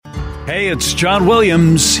Hey, it's John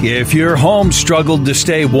Williams. If your home struggled to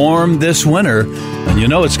stay warm this winter, and you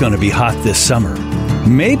know it's going to be hot this summer,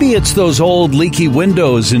 maybe it's those old leaky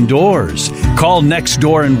windows and doors. Call Next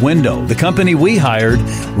Door and Window, the company we hired.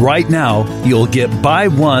 Right now, you'll get buy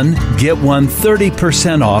one, get one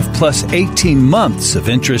 30% off plus 18 months of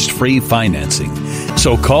interest-free financing.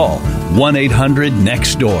 So call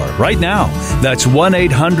 1-800-NEXT-DOOR right now. That's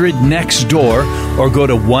 1-800-NEXT-DOOR or go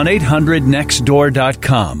to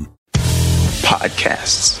 1-800-NEXTDOOR.com.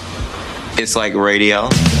 Podcasts. It's like radio,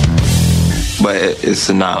 but it's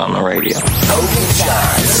not on the radio.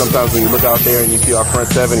 Sometimes when you look out there and you see our front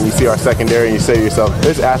seven and you see our secondary and you say to yourself,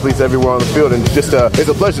 there's athletes everywhere on the field, and it's a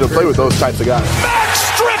pleasure to play with those types of guys. Mack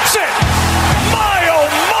strips it! My, oh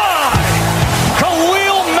my!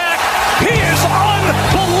 Khalil Mack, he is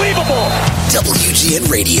unbelievable! WGN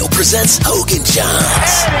Radio presents Hogan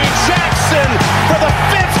Johns. Eddie Jackson, for the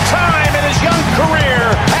 5th time in his young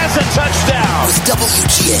career, has a touchdown. With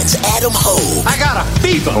WGN's Adam Hogue. I got a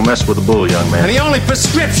fever. Don't mess with the bull, young man. And the only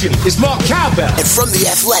prescription is more cowbell. And from The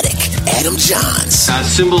Athletic, Adam Johns. A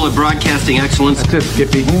symbol of broadcasting excellence. That's it,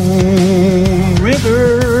 Skippy.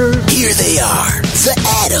 River. Here they are, the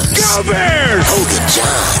Adams. Go Bears! Hogan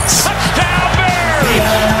Johns. Touchdown Bears! The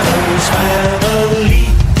Adams family.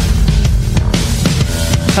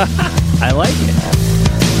 I like it.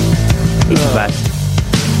 He's the best.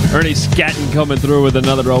 Ernie Scatton coming through with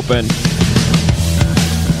another open.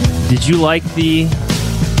 Did you like the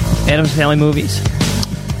Addams Family movies?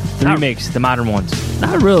 The remakes, the modern ones.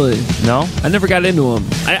 Not really. No? I never got into them.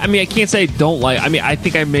 I mean, I can't say don't like. I mean, I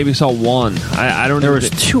think I maybe saw one. I don't know. There was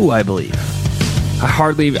two, I believe. I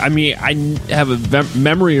hardly. I mean, I have a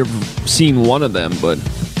memory of seeing one of them, but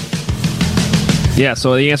yeah.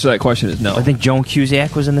 So the answer to that question is no. I think Joan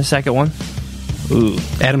Cusack was in the second one. Ooh.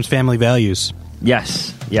 Addams Family Values.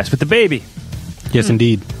 Yes, with the baby. Yes,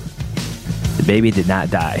 indeed. The baby did not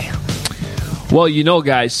die. Well, you know,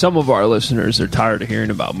 guys, some of our listeners are tired of hearing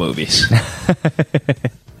about movies.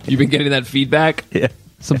 You've been getting that feedback? Yeah.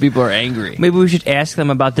 Some people are angry. Maybe we should ask them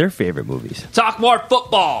about their favorite movies. Talk more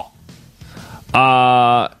football.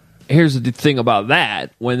 Here's the thing about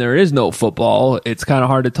that. When there is no football, it's kind of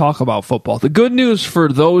hard to talk about football. The good news for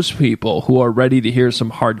those people who are ready to hear some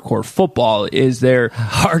hardcore football is there...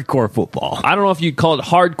 Hardcore football. I don't know if you'd call it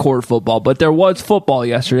hardcore football, but there was football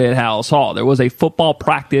yesterday at Hallis Hall. There was a football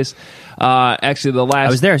practice. Actually, the last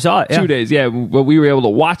I was there, I saw it, 2 days. Yeah, but we were able to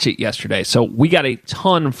watch it yesterday. So we got a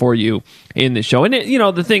ton for you in the show. And,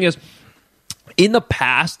 the thing is, in the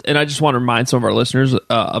past, and I just want to remind some of our listeners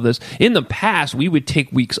of this, in the past, we would take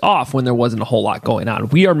weeks off when there wasn't a whole lot going on.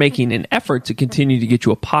 We are making an effort to continue to get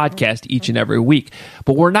you a podcast each and every week,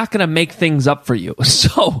 but we're not going to make things up for you.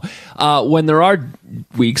 So when there are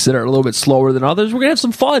weeks that are a little bit slower than others, we're going to have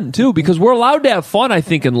some fun, too, because we're allowed to have fun, I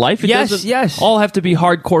think, in life. It doesn't all have to be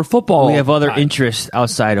hardcore football. We have other interests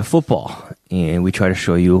outside of football, and we try to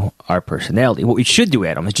show you our personality. What we should do,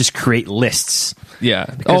 Adam, is just create lists. Yeah.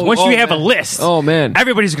 Because once you have a list,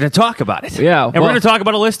 everybody's going to talk about it. Yeah. And we're going to talk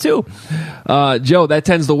about a list, too. Joe, that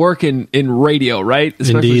tends to work in radio, right?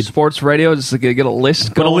 Especially Indeed. Sports radio, just to get a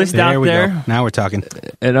list going. Put a list out there. Go. Now we're talking.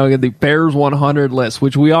 And I'll get the Bears 100 list,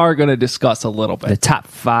 which we are going to discuss a little bit. The top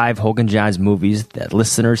 5 Hogan Johns movies that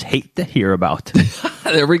listeners hate to hear about.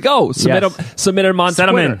 There we go. Submit them on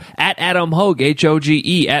Twitter. At Adam Hogue,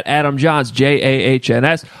 H-O-G-E, at Adam Johns,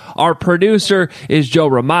 J-A-H-N-S. Our producer is Joe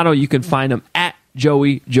Romano. You can find him at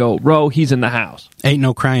Joey Joe Rowe. He's in the house. Ain't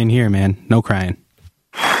no crying here, man. No crying.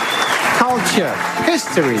 Culture,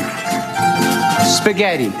 history,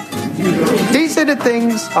 spaghetti. These are the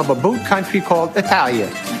things of a boot country called Italia.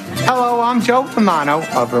 Hello, I'm Joe Romano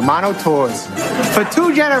of Romano Tours. For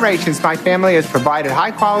 2 generations, my family has provided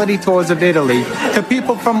high-quality tours of Italy to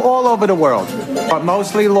people from all over the world, but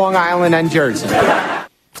mostly Long Island and Jersey.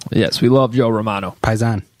 Yes, we love Joe Romano.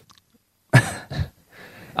 Paisan.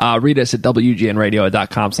 Read us at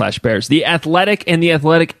WGNradio.com/Bears. The Athletic and the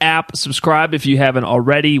Athletic app. Subscribe if you haven't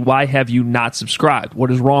already. Why have you not subscribed?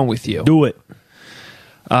 What is wrong with you? Do it.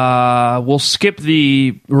 We'll skip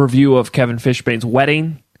the review of Kevin Fishbane's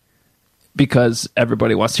wedding because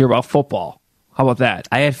everybody wants to hear about football. How about that?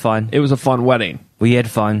 I had fun. It was a fun wedding. We had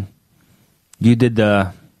fun. You did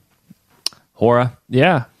the Hora?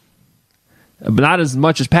 Yeah. But not as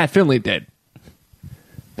much as Pat Finley did.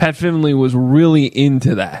 Pat Finley was really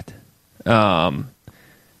into that.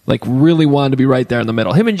 Really wanted to be right there in the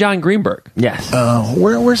middle. Him and John Greenberg. Yes.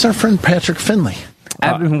 Where's our friend Patrick Finley?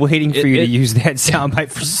 I've been waiting for you to use that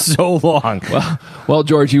soundbite for so long. Well,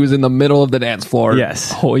 George, he was in the middle of the dance floor.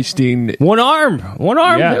 Yes. Hoisting one arm.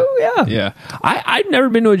 Yeah. Yeah. Yeah. I'd never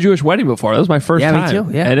been to a Jewish wedding before. That was my first time. Me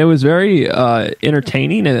too. Yeah. And it was very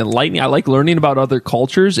entertaining and enlightening. I like learning about other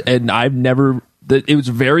cultures, and it was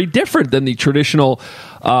very different than the traditional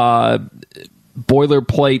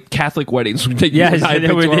boilerplate Catholic weddings.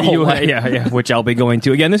 Which I'll be going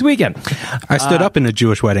to again this weekend. I stood up in a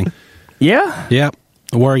Jewish wedding. Yeah? Yeah.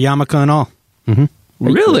 Wore a yarmulke and all. Mm-hmm.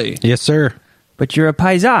 Really? Yes, sir. But you're a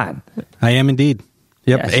paisan. I am indeed.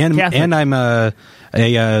 Yep. Yes, and Catholic. and I'm a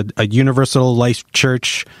Universal Life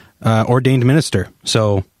Church ordained minister.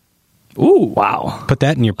 So, ooh, wow! Put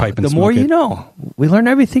that in your pipe and the smoke more it. you know. We learn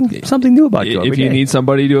something new about you. If you need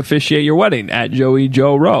somebody to officiate your wedding, at Joey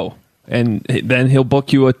Joe Rowe, and then he'll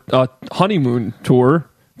book you a honeymoon tour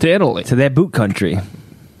to Italy, to that boot country.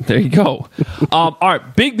 There you go. All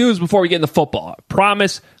right, big news before we get into football. I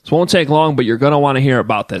promise this won't take long, but you're going to want to hear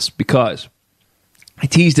about this because I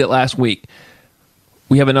teased it last week.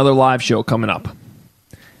 We have another live show coming up.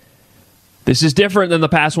 This is different than the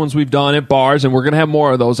past ones we've done at bars, and we're going to have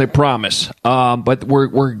more of those, I promise. But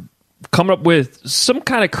we're coming up with some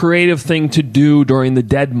kind of creative thing to do during the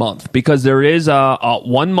dead month because there is a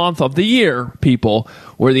 1 month of the year, people,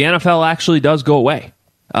 where the NFL actually does go away.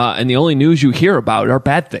 And the only news you hear about are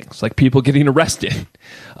bad things, like people getting arrested.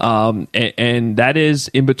 And that is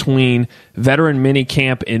in between veteran mini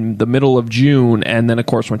camp in the middle of June, and then, of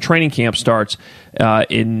course, when training camp starts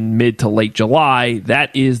in mid to late July,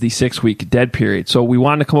 that is the 6-week dead period. So we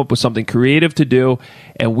wanted to come up with something creative to do,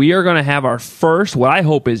 and we are going to have our first, what I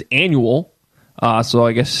hope is annual, so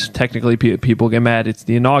I guess technically people get mad, it's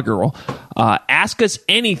the inaugural, Ask Us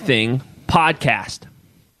Anything podcast.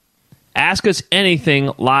 Ask Us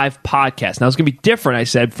Anything live podcast. Now, it's going to be different, I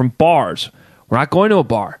said, from bars. We're not going to a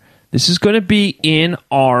bar. This is going to be in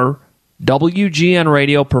our WGN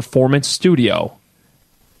Radio Performance Studio.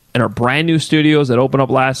 In our brand new studios that opened up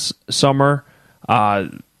last summer.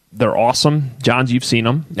 They're awesome. Johns, you've seen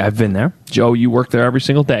them. I've been there. Joe, you work there every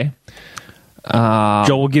single day.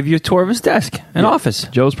 Joe will give you a tour of his desk and office.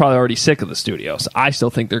 Joe's probably already sick of the studios. I still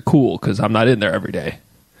think they're cool because I'm not in there every day.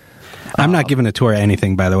 I'm not giving a tour of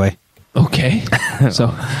anything, by the way. Okay.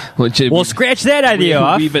 So we'll scratch that idea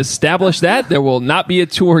off. We've established that. There will not be a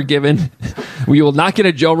tour given. We will not get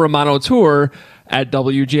a Joe Romano tour at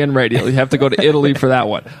WGN Radio. You have to go to Italy for that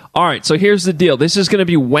one. All right, so here's the deal. This is going to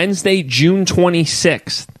be Wednesday, June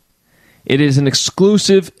 26th. It is an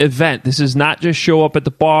exclusive event. This is not just show up at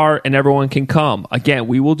the bar and everyone can come. Again,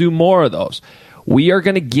 we will do more of those. We are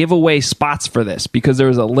going to give away spots for this because there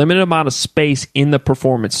is a limited amount of space in the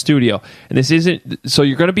performance studio. And this isn't, so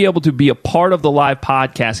you're going to be able to be a part of the live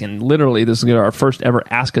podcast. And literally, this is going to be our first ever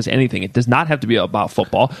Ask Us Anything. It does not have to be about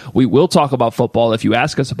football. We will talk about football if you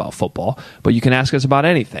ask us about football, but you can ask us about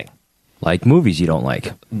anything. Like movies you don't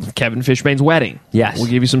like. Kevin Fishbane's wedding. Yes. We'll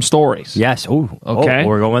give you some stories. Yes. Ooh. Okay. Oh,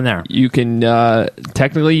 we're going there. You can,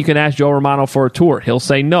 technically, you can ask Joe Romano for a tour. He'll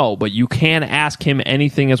say no, but you can ask him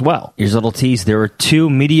anything as well. Here's a little tease. There were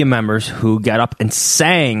 2 media members who got up and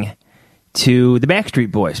sang to the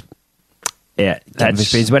Backstreet Boys. Yeah. Kevin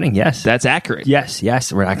Fishbane's wedding. Yes. That's accurate. Yes.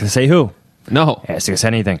 We're not going to say who. No. Ask us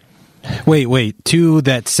anything. Wait. 2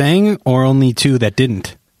 that sang or only 2 that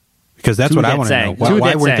didn't? Because that's what I want to know.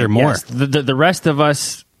 Why weren't there more? Yes. The rest of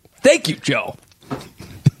us... Thank you, Joe.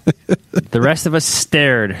 The rest of us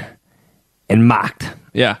stared and mocked.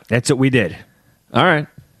 Yeah. That's what we did. All right.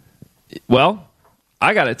 Well,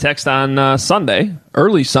 I got a text on Sunday,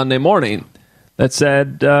 early Sunday morning, that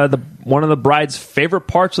said one of the bride's favorite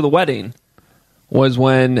parts of the wedding was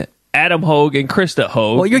when Adam Hogue and Krista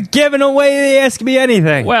Hogue... Well, you're giving away the Ask Me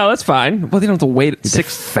Anything. Well, that's fine. Well, they don't have to wait You're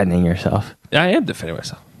defending yourself. I am defending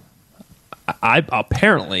myself. I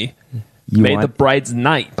apparently made the bride's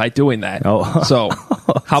night by doing that. Oh. So,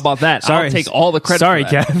 how about that? Sorry. I'll take all the credit Sorry,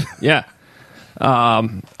 for that. Kev. Yeah. All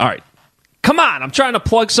right. Come on. I'm trying to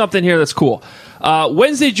plug something here that's cool.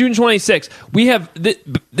 Wednesday, June 26th, we have...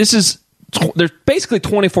 there's basically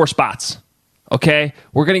 24 spots. Okay?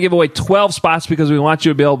 We're going to give away 12 spots because we want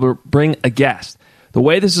you to be able to bring a guest. The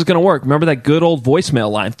way this is going to work, remember that good old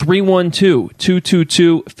voicemail line,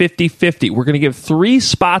 312-222-5050. We're going to give 3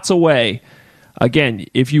 spots away. Again,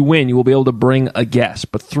 if you win, you will be able to bring a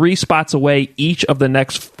guest. But 3 spots away each of the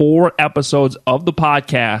next 4 episodes of the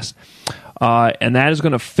podcast. And that is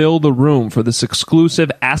going to fill the room for this exclusive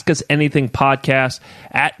Ask Us Anything podcast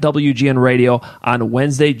at WGN Radio on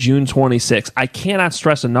Wednesday, June 26th. I cannot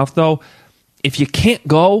stress enough, though, if you can't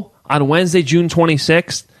go on Wednesday, June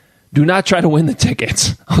 26th, Do not try to win the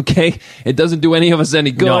tickets, okay? It doesn't do any of us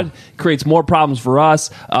any good. No. It creates more problems for us.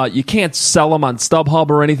 You can't sell them on StubHub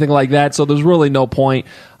or anything like that, so there's really no point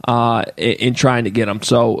in trying to get them.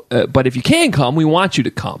 So, but if you can come, we want you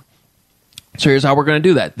to come. So here's how we're going to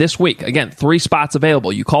do that. This week, again, 3 spots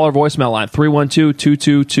available. You call our voicemail line,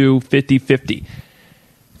 312-222-5050.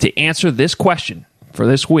 To answer this question for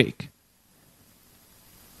this week,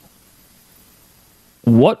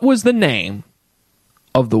 what was the name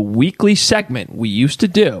of the weekly segment we used to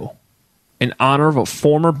do in honor of a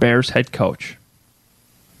former Bears head coach?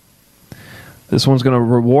 This one's going to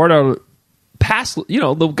reward our past,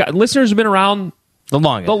 the listeners have been around the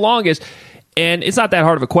longest. And it's not that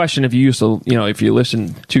hard of a question if you used to, if you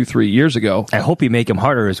listened 2-3 years ago. I hope you make them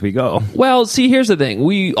harder as we go. Well, see, here's the thing.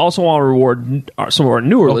 We also want to reward some of our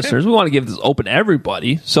newer listeners. We want to give this open to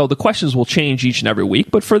everybody. So the questions will change each and every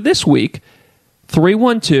week. But for this week,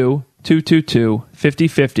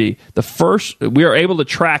 312-222-5050. We are able to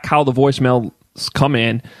track how the voicemails come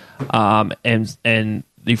in, and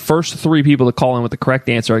the first 3 people to call in with the correct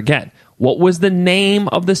answer again. What was the name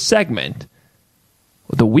of the segment,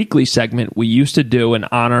 the weekly segment we used to do in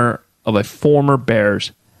honor of a former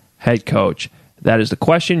Bears head coach? That is the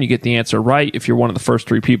question. You get the answer right if you're one of the first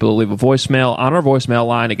 3 people to leave a voicemail on our voicemail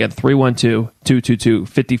line. Again,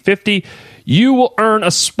 312-222-5050. You will earn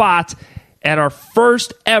a spot at our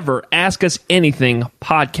first ever Ask Us Anything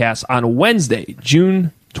podcast on Wednesday,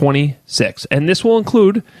 June 26th. And this will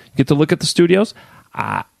include, you get to look at the studios.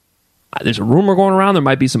 There's a rumor going around. There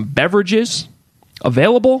might be some beverages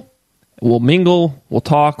available. We'll mingle, we'll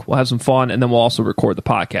talk, we'll have some fun, and then we'll also record the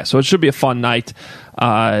podcast. So it should be a fun night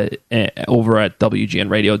over at WGN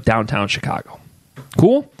Radio, downtown Chicago.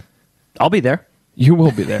 Cool? I'll be there. You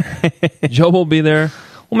will be there. Joe will be there.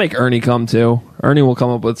 We'll make Ernie come, too. Ernie will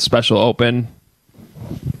come up with special open.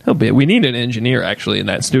 We need an engineer, actually, in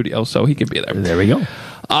that studio, so he can be there. There we go.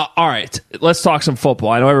 All right, let's talk some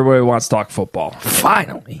football. I know everybody wants to talk football.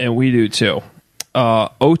 Finally. And we do, too.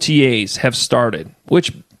 OTAs have started,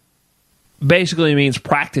 which basically means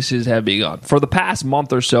practices have begun. For the past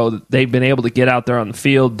month or so, they've been able to get out there on the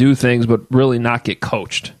field, do things, but really not get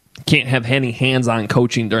coached. Can't have any hands-on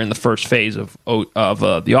coaching during the first phase of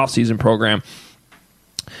the offseason program.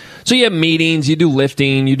 So you have meetings, you do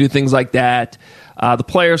lifting, you do things like that. The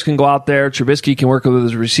players can go out there. Trubisky can work with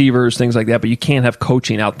his receivers, things like that, but you can't have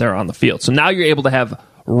coaching out there on the field. So now you're able to have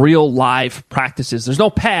real live practices. There's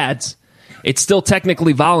no pads. It's still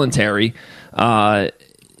technically voluntary, although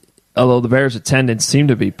the Bears' attendance seemed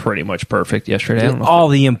to be pretty much perfect yesterday. All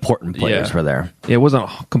the important players were there. It wasn't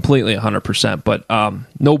completely 100%, but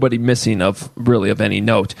nobody missing of any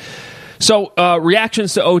note. So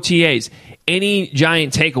reactions to OTAs. Any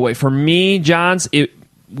giant takeaway? For me, Johns, it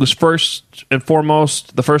was first and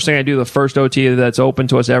foremost, the first thing I do, the first OTA that's open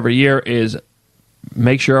to us every year is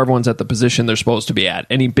make sure everyone's at the position they're supposed to be at.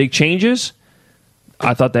 Any big changes?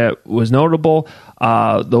 I thought that was notable.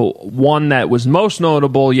 The one that was most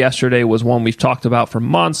notable yesterday was one we've talked about for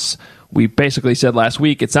months. We basically said last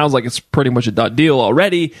week, it sounds like it's pretty much a done deal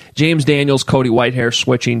already. James Daniels, Cody Whitehair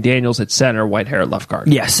switching. Daniels at center, Whitehair at left guard.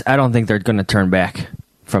 Yes, I don't think they're going to turn back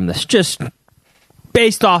from this. Just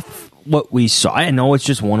based off what we saw. I know it's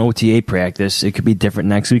just one OTA practice. It could be different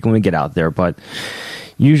next week when we get out there, but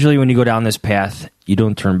usually when you go down this path, you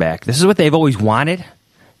don't turn back. This is what they've always wanted.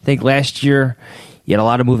 I think last year you had a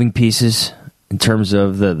lot of moving pieces in terms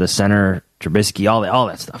of the center, Trubisky, all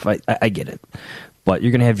that stuff. I get it. But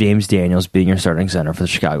you're going to have James Daniels being your starting center for the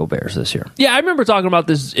Chicago Bears this year. Yeah, I remember talking about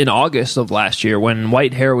this in August of last year when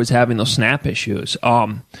Whitehair was having those snap issues.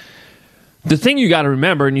 The thing you got to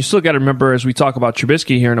remember, and you still got to remember as we talk about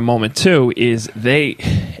Trubisky here in a moment too, is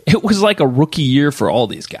it was like a rookie year for all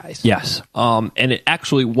these guys. Yes. And it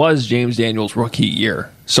actually was James Daniels' rookie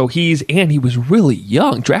year. So he was really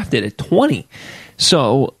young, drafted at 20.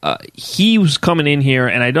 So he was coming in here,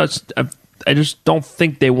 and I just don't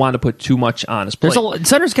think they want to put too much on his plate.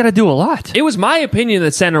 Center's got to do a lot. It was my opinion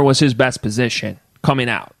that center was his best position coming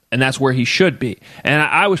out, and that's where he should be. And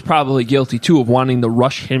I was probably guilty, too, of wanting to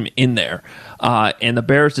rush him in there. And the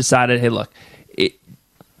Bears decided, hey, look,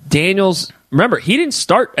 Daniels, remember, he didn't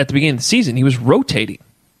start at the beginning of the season. He was rotating.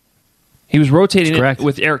 He was rotating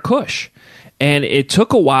with Eric Kush. And it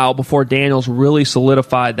took a while before Daniels really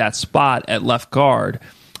solidified that spot at left guard.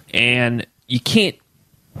 And you can't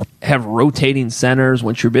have rotating centers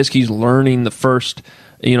when Trubisky's learning the first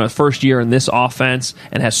year in this offense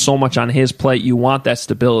and has so much on his plate. You want that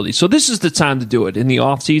stability. So this is the time to do it in the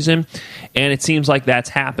offseason, and it seems like that's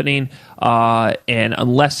happening. And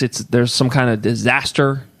unless there's some kind of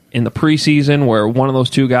disaster in the preseason where one of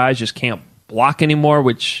those two guys just can't block anymore,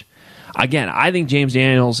 which Again, I think James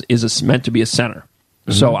Daniels is meant to be a center.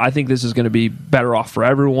 Mm-hmm. So I think this is going to be better off for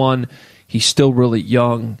everyone. He's still really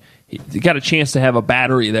young. He got a chance to have a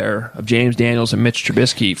battery there of James Daniels and Mitch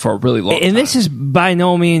Trubisky for a really long time. And this is by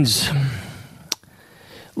no means...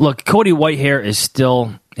 Look, Cody Whitehair is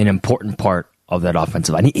still an important part of that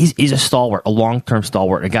offensive line. He's a stalwart, a long-term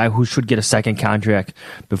stalwart, a guy who should get a second contract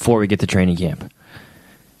before we get to training camp.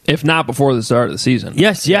 If not before the start of the season.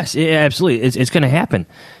 Yes, absolutely. It's going to happen.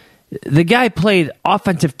 The guy played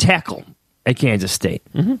offensive tackle at Kansas State.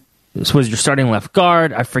 Mm-hmm. This was your starting left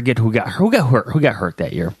guard. I forget who got hurt. Who got hurt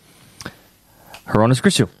that year? Hronis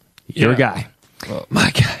Grisu. Your guy. Oh, my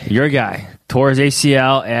guy. Your guy. Tore his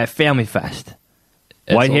ACL at Family Fest.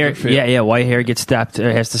 Whitehair,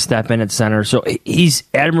 Whitehair has to step in at center. So he's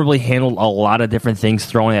admirably handled a lot of different things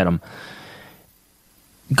thrown at him.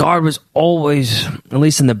 Guard was always, at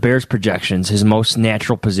least in the Bears' projections, his most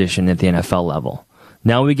natural position at the NFL level.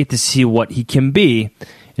 Now we get to see what he can be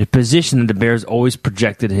in a position that the Bears always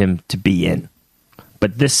projected him to be in.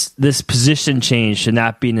 But this position change should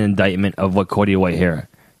not be an indictment of what Cody Whitehair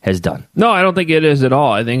has done. No, I don't think it is at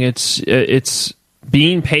all. I think it's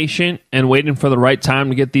being patient and waiting for the right time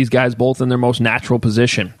to get these guys both in their most natural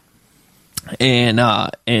position. And I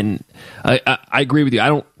agree with you. I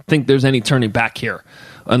don't think there's any turning back here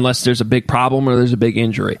unless there's a big problem or there's a big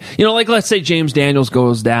injury. Like let's say James Daniels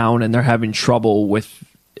goes down and they're having trouble with,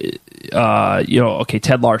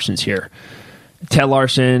 Ted Larson's here. Ted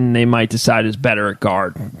Larson, they might decide is better at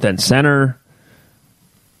guard than center.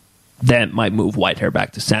 That might move Whitehair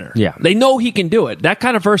back to center. Yeah. They know he can do it. That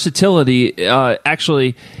kind of versatility,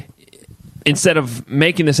 actually, instead of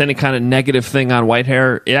making this any kind of negative thing on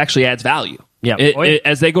Whitehair, it actually adds value. Yeah.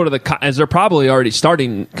 As they go to as they're probably already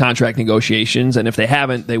starting contract negotiations, and if they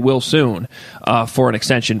haven't, they will soon for an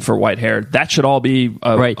extension for Whitehair. That should all be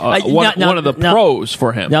one of the pros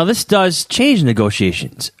for him. Now, this does change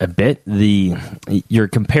negotiations a bit. Your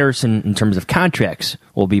comparison in terms of contracts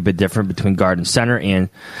will be a bit different between guard and center, and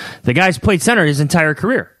the guy's played center his entire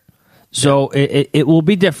career. So it will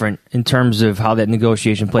be different in terms of how that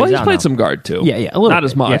negotiation plays out. Well, he's played some guard, too. Yeah, a little Not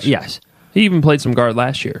bit. as much. Yeah, yes. He even played some guard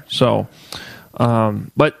last year. So,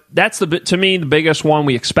 but that's to me the biggest one.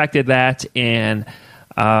 We expected that, and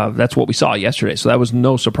that's what we saw yesterday. So that was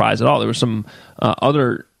no surprise at all. There were some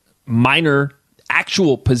other minor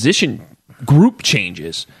actual position group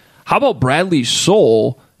changes. How about Bradley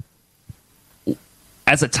Soul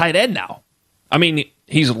as a tight end now? I mean,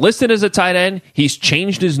 he's listed as a tight end. He's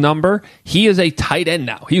changed his number. He is a tight end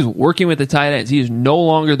now. He's working with the tight ends. He is no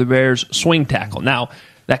longer the Bears' swing tackle. Now,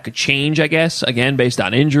 that could change, I guess, again, based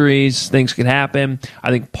on injuries. Things could happen.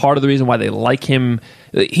 I think part of the reason why they like him,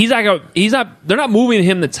 they're not moving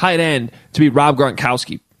him the tight end to be Rob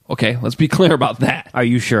Gronkowski. Okay, let's be clear about that. Are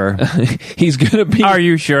you sure? He's going to be. Are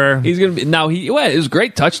you sure? He's going to be. Now, it was a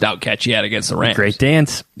great touchdown catch he had against the Rams. Great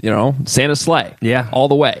dance. Santa's sleigh. Yeah. All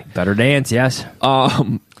the way. Better dance, yes.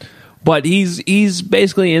 But he's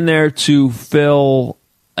basically in there to fill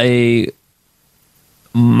a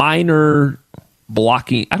minor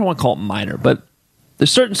blocking. I don't want to call it minor, but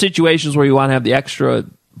there's certain situations where you want to have the extra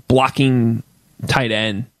blocking tight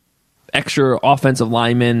end, extra offensive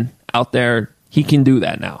lineman out there. He can do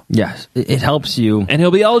that now. Yes, it helps you. And he'll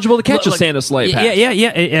be eligible to catch a Santa sleigh pass.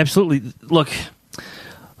 Yeah, absolutely. Look,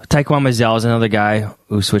 Taekwon Mazel is another guy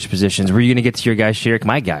who switched positions. Were you going to get to your guy, Sherrick?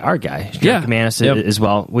 Our guy, Sherrick Manis as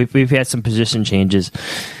well. We've had some position changes.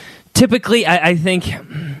 Typically, I think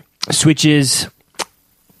switches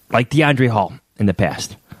like DeAndre Hall in the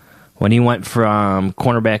past. When he went from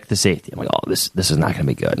cornerback to safety, I'm like, oh, this is not going to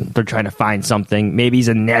be good. They're trying to find something. Maybe he's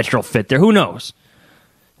a natural fit there. Who knows?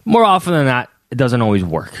 More often than not, it doesn't always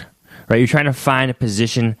work, right? You're trying to find a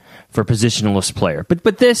position for a positionless player.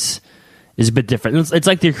 But this is a bit different. It's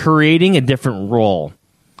like they're creating a different role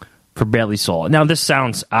for Bradley Soul. Now, this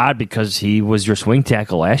sounds odd because he was your swing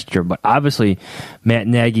tackle last year, but obviously Matt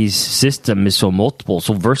Nagy's system is so multiple,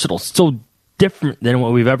 so versatile, so different than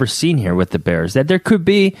what we've ever seen here with the Bears, that there could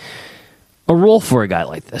be a role for a guy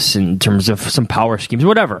like this in terms of some power schemes,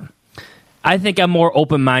 whatever. I think I'm more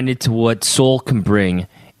open-minded to what Soul can bring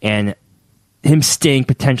and him staying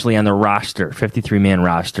potentially on the roster, 53-man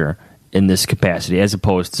roster, in this capacity, as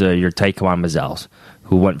opposed to your Taekwon Mazels,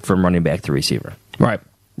 who went from running back to receiver. Right.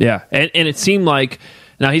 Yeah. And it seemed like,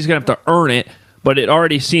 now he's going to have to earn it, but it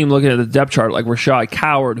already seemed, looking at the depth chart, like Rashad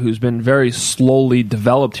Coward, who's been very slowly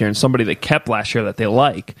developed here, and somebody they kept last year that they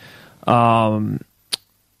like,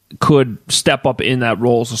 could step up in that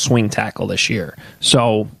role as a swing tackle this year.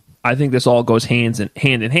 So I think this all goes hand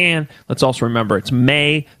in hand. Let's also remember it's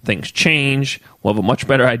May. Things change. We'll have a much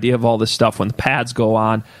better idea of all this stuff when the pads go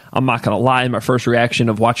on. I'm not going to lie. My first reaction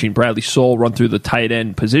of watching Bradley Soul run through the tight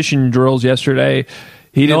end position drills yesterday,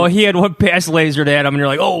 he had one pass lasered at him, and you're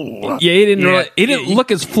like, oh. Yeah, he didn't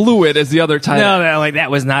look as fluid as the other tight end. No, like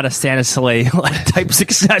that was not a Santa Slay type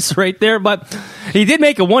success right there, but he did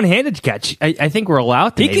make a one-handed catch. I think we're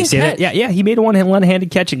allowed to maybe say that. Yeah, he made a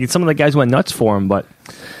one-handed catch, and some of the guys went nuts for him, but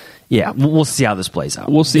yeah, we'll see how this plays out.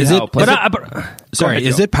 We'll see how it plays out. Sorry,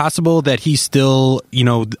 is it possible that he's still,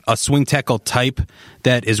 a swing tackle type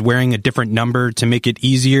that is wearing a different number to make it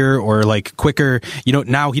easier or like quicker?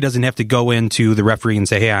 Now he doesn't have to go into the referee and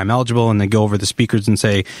say, hey, I'm eligible, and then go over the speakers and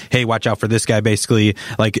say, hey, watch out for this guy, basically.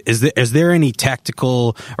 Like, is there any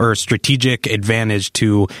tactical or strategic advantage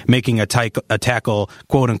to making a tackle,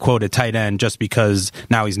 quote unquote, a tight end just because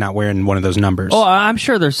now he's not wearing one of those numbers? Oh, I'm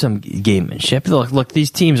sure there's some gamemanship. Look,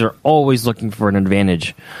 these teams are always looking for an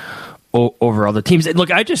advantage over other teams.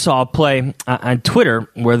 Look, I just saw a play on Twitter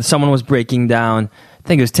where someone was breaking down, I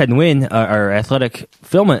think it was Ted Nguyen, our athletic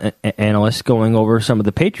film analyst, going over some of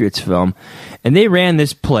the Patriots film, and they ran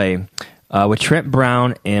this play with Trent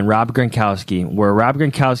Brown and Rob Gronkowski, where Rob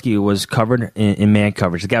Gronkowski was covered in man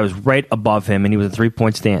coverage. The guy was right above him, and he was a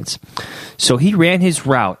three-point stance. So he ran his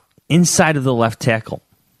route inside of the left tackle.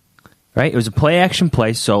 Right? It was a play-action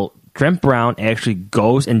play, so Trent Brown actually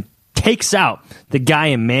goes and takes out the guy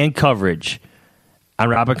in man coverage on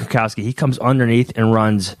Robert Gronkowski. He comes underneath and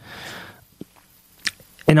runs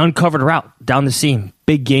an uncovered route down the seam.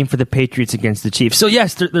 Big game for the Patriots against the Chiefs. So,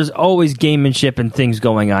 yes, there's always gamemanship and things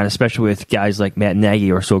going on, especially with guys like Matt Nagy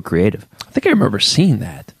who are so creative. I think I remember seeing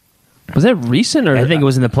that. Was that recent? Or I think it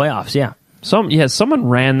was in the playoffs, yeah. Someone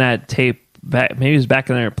ran that tape back. Maybe it was back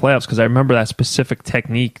in their playoffs because I remember that specific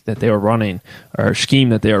technique that they were running or scheme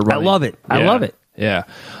that they were running. I love it. I love it. Yeah.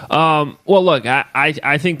 Well, look,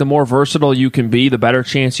 I think the more versatile you can be, the better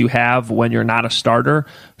chance you have when you're not a starter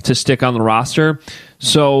to stick on the roster.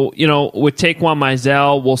 So, with Taquan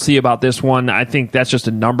Mizell, we'll see about this one. I think that's just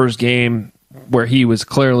a numbers game where he was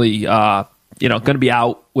clearly, going to be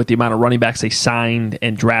out with the amount of running backs they signed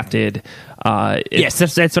and drafted. Yes,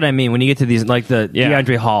 that's what I mean. When you get to these, like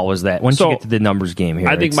DeAndre Hall was that. Once you get to the numbers game here,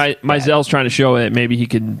 I think Mizell's trying to show that maybe he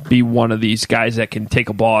can be one of these guys that can take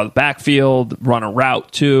a ball out of the backfield, run a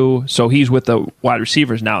route too. So he's with the wide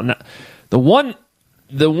receivers now. The one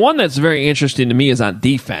that's very interesting to me is on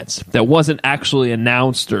defense. That wasn't actually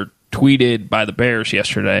announced or tweeted by the Bears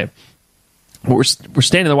yesterday. We're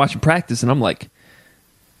standing there watching practice, and I'm like,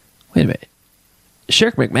 wait a minute.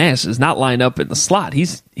 Sherrick McManus is not lined up in the slot.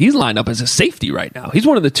 He's lined up as a safety right now. He's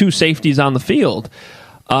one of the two safeties on the field.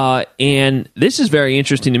 And this is very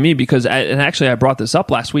interesting to me because, I brought this up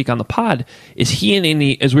last week on the pod, is he in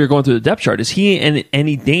any, as we were going through the depth chart, is he in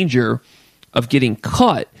any danger of getting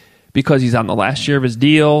cut because he's on the last year of his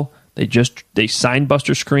deal? They signed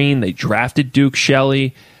Buster Skrine. They drafted Duke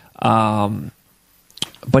Shelley. But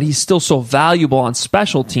he's still so valuable on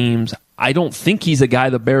special teams. I don't think he's a guy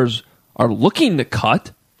the Bears are looking to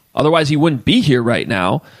cut. Otherwise, he wouldn't be here right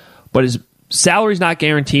now. But his salary's not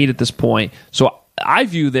guaranteed at this point. So I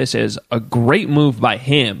view this as a great move by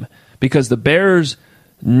him because the Bears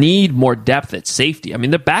need more depth at safety. I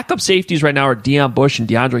mean, the backup safeties right now are Deion Bush and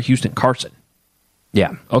DeAndre Houston Carson.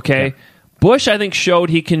 Yeah. Okay. Yeah. Bush, I think, showed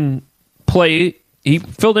he can play. He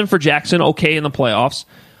filled in for Jackson okay in the playoffs.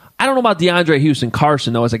 I don't know about DeAndre Houston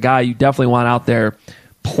Carson, though, as a guy you definitely want out there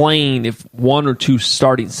playing if one or two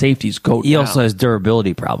starting safeties go down. He also has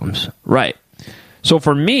durability problems. Right. So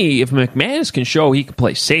for me, if McManus can show he can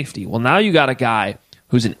play safety, well, now you got a guy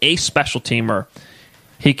who's an ace special teamer.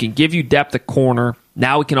 He can give you depth at corner.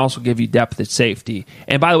 Now he can also give you depth at safety.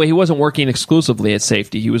 And by the way, he wasn't working exclusively at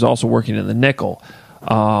safety. He was also working in the nickel.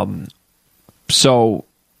 So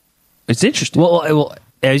it's interesting. Well,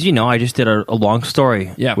 as you know, I just did a long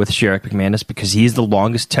story with Sherrick McManus because he's the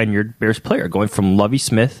longest tenured Bears player, going from Lovie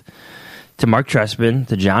Smith to Mark Trestman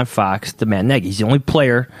to John Fox to Matt Nagy. He's the only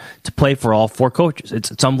player to play for all four coaches.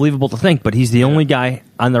 It's unbelievable to think, but he's the only guy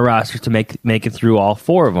on the roster to make it through all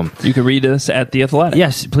four of them. You can read this at The Athletic.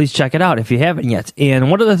 Yes, please check it out if you haven't yet.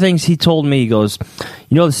 And one of the things he told me, he goes,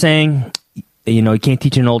 the saying, you can't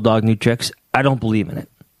teach an old dog new tricks. I don't believe in it.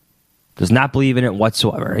 Does not believe in it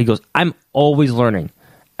whatsoever. He goes, I'm always learning.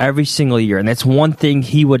 Every single year. And that's one thing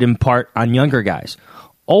he would impart on younger guys.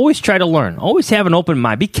 Always try to learn. Always have an open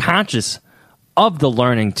mind. Be conscious of the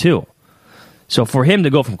learning, too. So for him to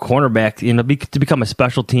go from cornerback, to become a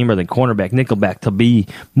special teamer, then cornerback, nickelback, to be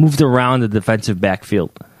moved around the defensive backfield,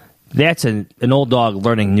 that's an old dog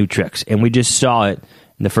learning new tricks. And we just saw it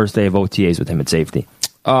in the first day of OTAs with him at safety.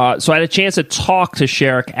 So I had a chance to talk to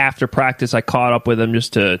Sherrick after practice. I caught up with him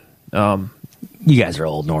just to... you guys are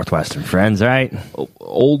old Northwestern friends, right?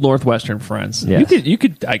 Old Northwestern friends. Yes. You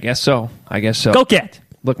could. I guess so. Go Cat!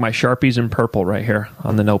 Look, my Sharpie's in purple right here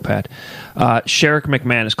on the notepad. Sherrick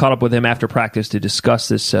McManus caught up with him after practice to discuss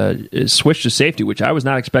this switch to safety, which I was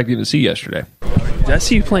not expecting to see yesterday. Did I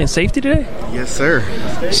see you playing safety today? Yes, sir.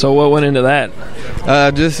 So what went into that?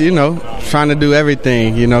 Just, trying to do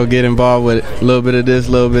everything, get involved with a little bit of this,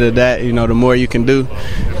 a little bit of that. The more you can do,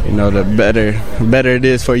 the better it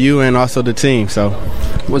is for you and also the team. So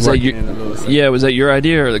was that your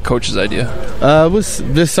idea or the coach's idea? It was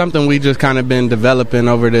just something we just kind of been developing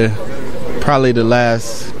over probably the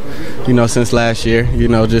last, since last year,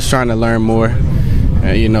 just trying to learn more.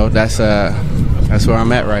 That's where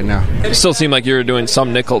I'm at right now. It still seemed like you were doing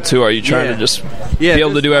some nickel, too. Are you trying to just be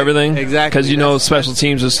able to do everything? Exactly. Because, special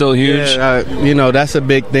teams is still huge. Yeah, that's a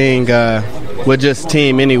big thing with just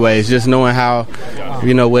team anyways, just knowing how,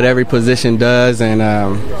 what every position does and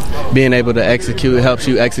being able to execute helps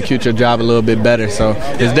you execute your job a little bit better. So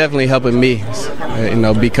it's definitely helping me,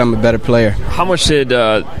 become a better player. How much did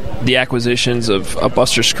the acquisitions of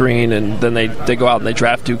Buster Screen and then they go out and they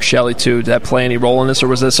draft Duke Shelley too, did that play any role in this, or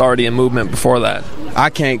was this already a movement before that?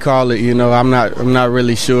 I can't call it. I'm not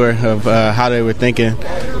really sure of how they were thinking,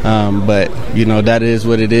 but that is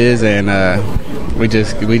what it is, and we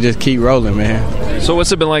just keep rolling, man. So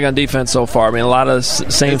what's it been like on defense so far? I mean, a lot of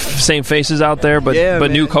same faces out there,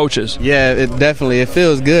 but new coaches. Yeah, it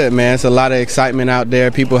feels good, man. It's a lot of excitement out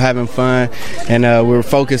there, people having fun, and we're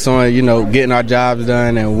focused on getting our jobs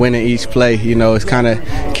done and winning each play. It's kind of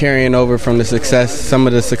carrying over from some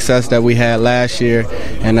of the success that we had last year,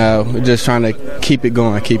 and we're just trying to keep it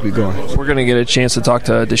going. We're going to get a chance to talk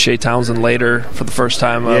to Deshae Townsend later for the first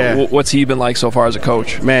time. What's he been like so far as a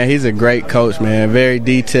coach? Man, he's a great coach, man. Very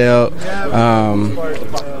detailed.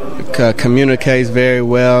 Communicates very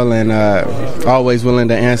well and always willing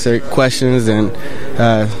to answer questions, and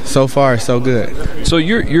so far so good. So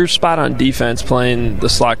your spot on defense, playing the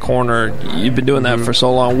slot corner, you've been doing that for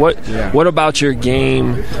so long. What about your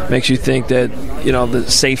game makes you think that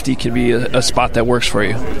the safety can be a spot that works for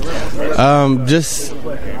you? Just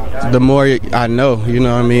the more I know, what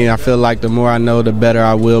I mean? I feel like the more I know, the better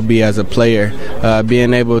I will be as a player.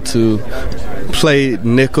 Being able to play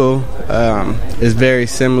nickel is very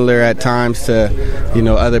similar at times to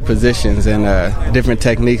other positions and different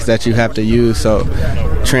techniques that you have to use. So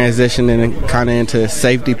transitioning kind of into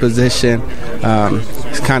safety position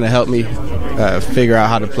it's kind of helped me figure out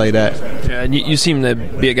how to play that. Yeah, and you seem to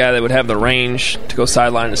be a guy that would have the range to go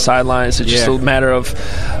sideline to sideline. It's just a matter of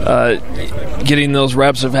getting those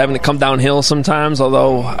reps of having to come downhill sometimes.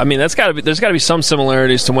 Although, I mean, there's got to be some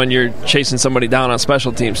similarities to when you're chasing somebody down on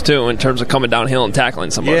special teams too, in terms of coming downhill and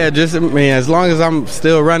tackling somebody. Yeah, as long as I'm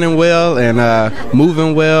still running well and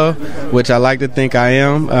moving well, which I like to think I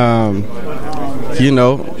am.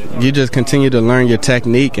 You just continue to learn your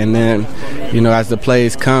technique, and then, as the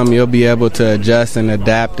plays come, you'll be able to adjust and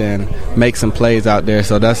adapt and make some plays out there.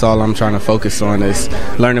 So that's all I'm trying to focus on, is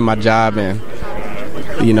learning my job, and,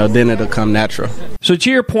 then it'll come natural. So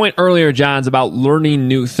to your point earlier, Johns, about learning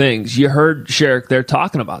new things, you heard Sherrick there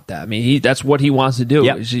talking about that. I mean, that's what he wants to do.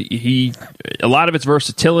 Yep. A lot of it's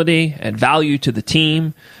versatility and value to the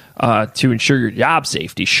team. To ensure your job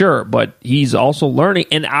safety, sure, but he's also learning.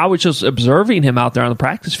 And I was just observing him out there on the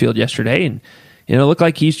practice field yesterday, and it looked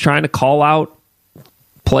like he's trying to call out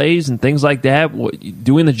plays and things like that,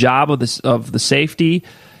 doing the job of the safety.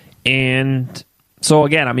 And so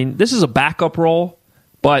again, I mean, this is a backup role,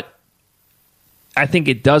 but I think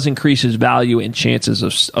it does increase his value and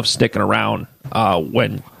chances of sticking around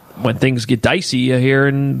when things get dicey here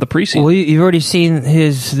in the preseason. Well, you've already seen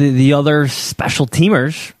the other special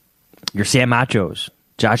teamers. Your Sam Machos,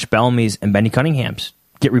 Josh Bellamy's, and Benny Cunningham's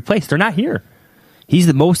get replaced. They're not here. He's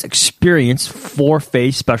the most experienced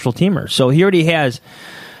four-phase special teamer. So he already has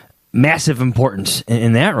massive importance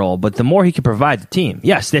in that role, but the more he can provide the team.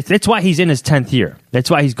 Yes, that's why he's in his 10th year. That's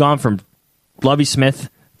why he's gone from Lovie Smith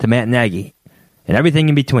to Matt Nagy and everything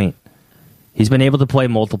in between. He's been able to play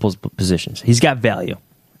multiple positions. He's got value.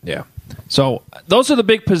 Yeah. So those are the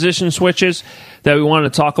big position switches that we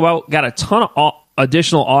wanted to talk about. Got a ton of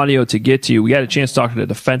additional audio to get to. We had a chance to talk to the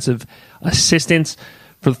defensive assistants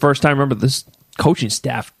for the first time. Remember, this coaching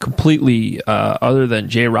staff completely other than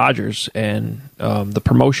Jay Rogers and the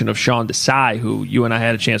promotion of Sean Desai, who you and I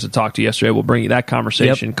had a chance to talk to yesterday. We'll bring you that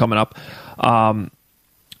conversation coming up.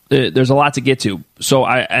 There's a lot to get to. So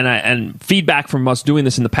and feedback from us doing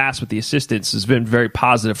this in the past with the assistants has been very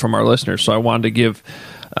positive from our listeners. So I wanted to give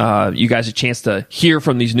you guys a chance to hear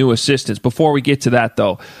from these new assistants. Before we get to that,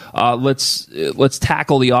 though, let's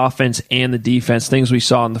tackle the offense and the defense, things we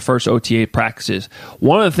saw in the first OTA practices.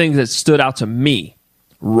 One of the things that stood out to me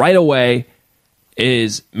right away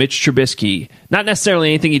is Mitch Trubisky. Not necessarily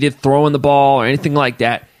anything he did throwing the ball or anything like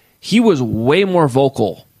that. He was way more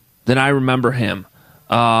vocal than I remember him.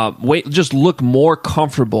 Just looked more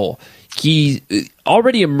comfortable. He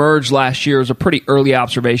already emerged last year. It was a pretty early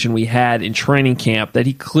observation we had in training camp that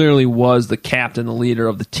he clearly was the captain, the leader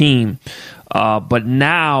of the team. But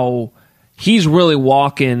now he's really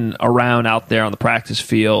walking around out there on the practice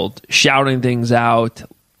field, shouting things out.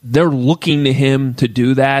 They're looking to him to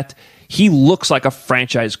do that. He looks like a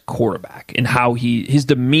franchise quarterback in how his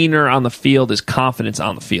demeanor on the field, his confidence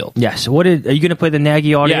on the field. Yes. Are you going to play the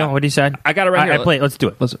Nagy audio? Yeah. What he said? I got it right here. I play it. Let's do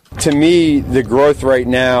it. Listen. To me, the growth right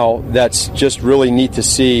now that's just really neat to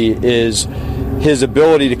see is his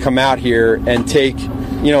ability to come out here and take,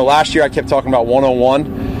 last year I kept talking about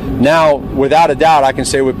 101. Now, without a doubt, I can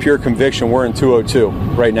say with pure conviction we're in 202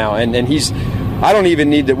 right now. And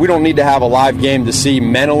we don't need to have a live game to see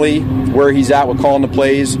mentally where he's at with calling the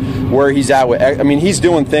plays, where he's at with, he's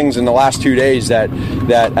doing things in the last 2 days that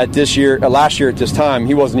last year at this time,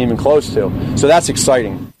 he wasn't even close to. So that's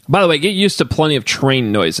exciting. By the way, get used to plenty of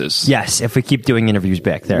train noises. Yes, if we keep doing interviews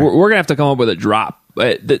back there. We're going to have to come up with a drop.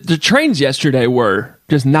 The trains yesterday were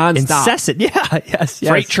just nonstop. Incessant, yeah, yes.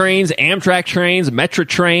 Freight trains, Amtrak trains, Metro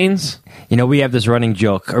trains. We have this running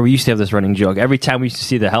joke, or we used to have this running joke. Every time we used to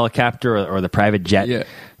see the helicopter or the private jet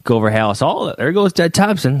go over Hallis, there goes Ted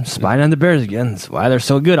Thompson, spying on the Bears again. That's why they're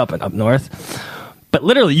so good up north. But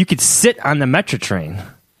literally, you could sit on the Metro train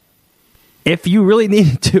if you really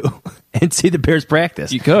needed to and see the Bears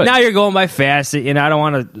practice. You could. Now you're going by fast. I don't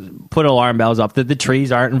want to put alarm bells up. The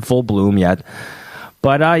trees aren't in full bloom yet.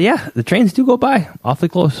 But, the trains do go by awfully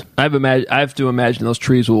close. I have to imagine those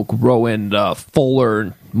trees will grow in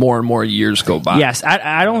fuller more and more years go by. Yes,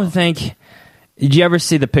 I don't think... Did you ever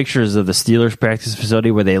see the pictures of the Steelers practice facility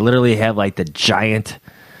where they literally have, the giant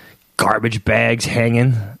garbage bags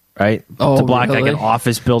hanging, right? To block, really? an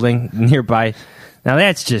office building nearby. Now,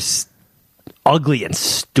 that's just ugly and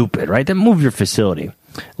stupid, right? Then move your facility.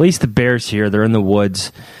 At least the Bears here, they're in the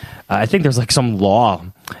woods. I think there's, some law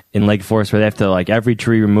in Lake Forest where they have to, every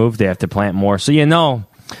tree removed, they have to plant more. So,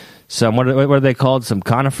 some, what are they called? Some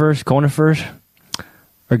conifers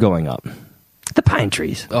are going up. The pine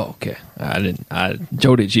trees. Oh, okay.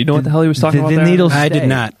 Joe, did you know what the hell he was talking about there? Needles I stay. did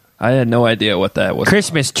not. I had no idea what that was.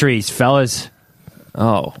 Christmas trees, fellas.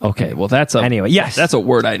 Oh, okay. Well, anyway, yes. That's a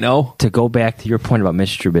word I know. To go back to your point about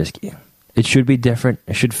Mitch Trubisky, it should be different.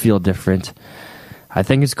 It should feel different. I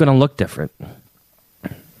think it's going to look different.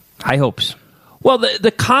 High hopes. Well,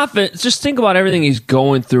 the confidence, just think about everything he's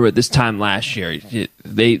going through at this time last year.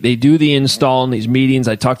 They do the install in these meetings.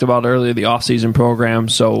 I talked about earlier the offseason program.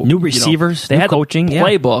 So new receivers, they new had coaching, the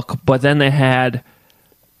playbook, but then they had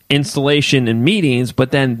installation and meetings. But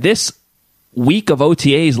then this week of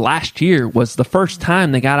OTAs last year was the first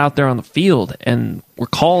time they got out there on the field and were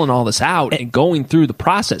calling all this out and going through the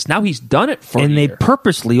process. Now he's done it for a year. They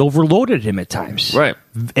purposely overloaded him at times. Right.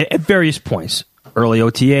 At various points. Early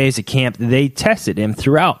OTAs at camp, they tested him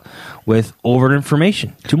throughout with overt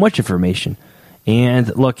information, too much information.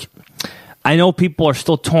 And look, I know people are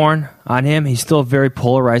still torn on him. He's still a very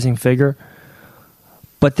polarizing figure.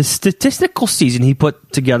 But the statistical season he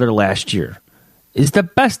put together last year is the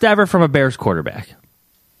best ever from a Bears quarterback.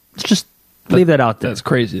 Let's just leave that out there. That's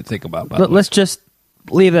crazy to think about. Let's just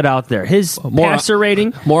leave that out there. His passer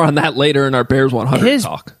rating. More on that later in our Bears 100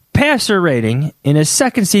 talk. Passer rating in his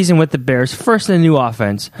second season with the Bears, first in the new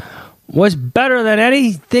offense, was better than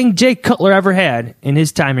anything Jay Cutler ever had in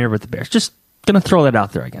his time here with the Bears. Just going to throw that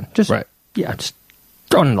out there again. Just throwing it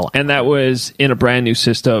in the line. And that was in a brand new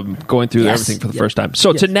system, going through everything for the first time.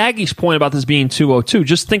 So to Nagy's point about this being 202,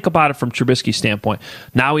 just think about it from Trubisky's standpoint.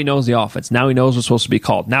 Now he knows the offense. Now he knows what's supposed to be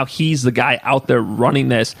called. Now he's the guy out there running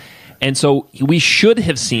this. And so we should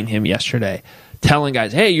have seen him yesterday telling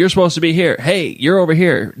guys, hey, you're supposed to be here. Hey, you're over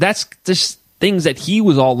here. That's just things that he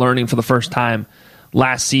was all learning for the first time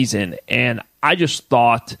last season. And I just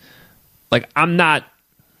thought, I'm not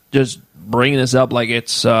just bringing this up like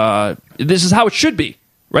it's this is how it should be,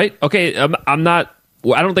 right? Okay, I'm not.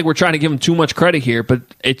 I don't think we're trying to give him too much credit here, but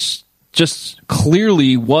it's just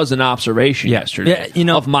clearly was an observation yesterday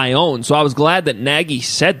of my own. So I was glad that Nagy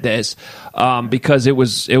said this because it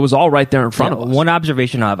was all right there in front of us. One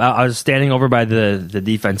observation I was standing over by the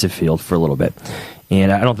defensive field for a little bit,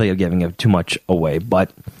 and I don't think I'm giving it too much away,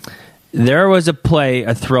 but there was a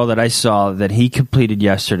throw that I saw that he completed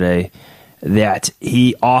yesterday that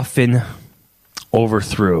he often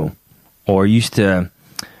overthrew or used to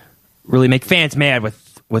really make fans mad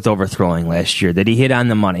with overthrowing last year, that he hit on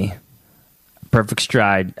the money. Perfect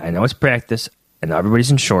stride. I know it's practice. I know everybody's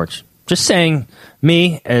in shorts. Just saying,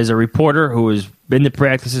 me, as a reporter who has been to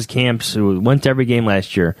practices, camps, who went to every game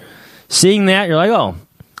last year, seeing that, you're like, oh,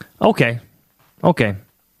 okay,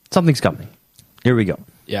 something's coming. Here we go.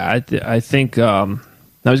 Yeah, I think now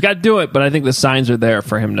he's got to do it, but I think the signs are there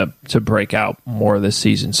for him to break out more this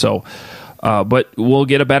season. So, but we'll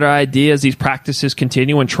get a better idea as these practices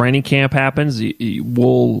continue and training camp happens.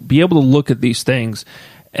 We'll be able to look at these things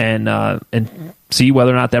and see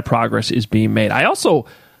whether or not that progress is being made. I also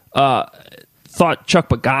thought Chuck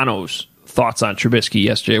Pagano's thoughts on Trubisky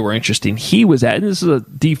yesterday were interesting. He was and this is a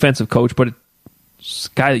defensive coach, but a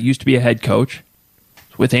guy that used to be a head coach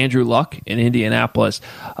with Andrew Luck in Indianapolis.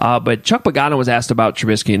 But Chuck Pagano was asked about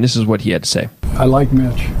Trubisky, and this is what he had to say. I like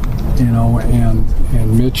Mitch,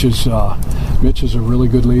 and Mitch is a really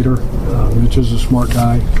good leader. Mitch is a smart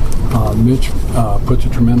guy. Mitch puts a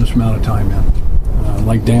tremendous amount of time in.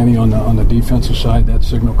 Like Danny on the defensive side, that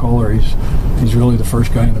signal caller, he's really the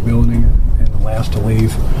first guy in the building and the last to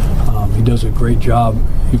leave. He does a great job.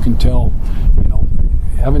 You can tell,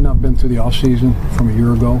 having not been through the offseason from a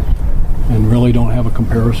year ago and really don't have a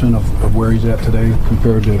comparison of where he's at today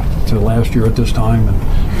compared to last year at this time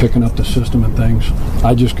and picking up the system and things,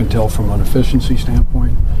 I just can tell from an efficiency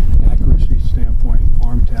standpoint, accuracy standpoint,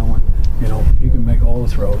 arm talent, he can make all the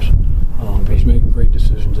throws. He's making great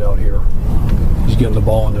decisions out here. He's getting the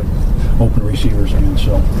ball in the open receivers' hands.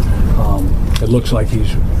 So it looks like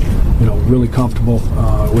he's, really comfortable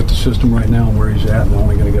with the system right now and where he's at, and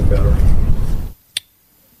only going to get better.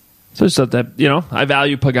 So that I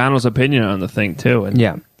value Pagano's opinion on the thing too. And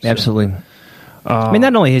yeah, absolutely. I mean,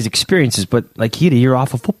 not only his experiences, but he had a year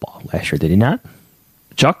off of football last year, did he not?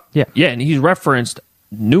 Chuck? Yeah, and he's referenced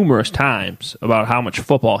numerous times about how much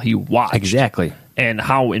football he watched. Exactly. And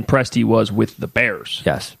how impressed he was with the Bears.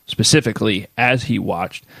 Yes. Specifically, as he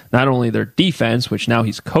watched not only their defense, which now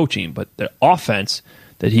he's coaching, but their offense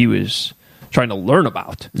that he was trying to learn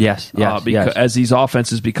about. Yes. Because as these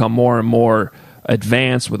offenses become more and more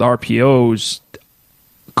advanced with RPOs,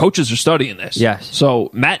 coaches are studying this. Yes.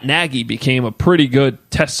 So Matt Nagy became a pretty good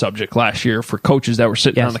test subject last year for coaches that were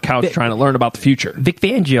sitting on the couch trying to learn about the future. Vic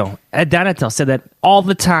Fangio at Donatel said that all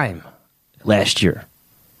the time last year.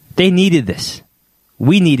 They needed this.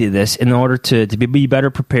 We needed this in order to be better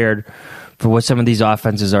prepared for what some of these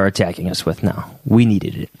offenses are attacking us with now. We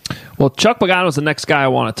needed it. Well, Chuck Pagano is the next guy I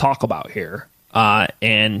want to talk about here.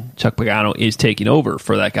 And Chuck Pagano is taking over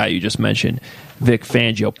for that guy you just mentioned, Vic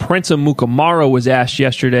Fangio. Prince Amukamara was asked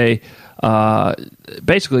yesterday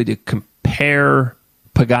basically to compare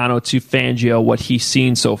Pagano to Fangio, what he's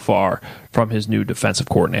seen so far from his new defensive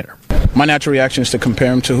coordinator. My natural reaction is to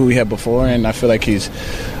compare him to who we had before, and I feel like he's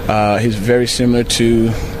very similar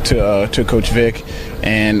to Coach Vic,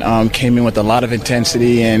 and came in with a lot of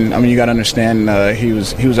intensity. And I mean, you got to understand, he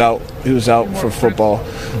was out for football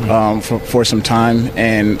for some time,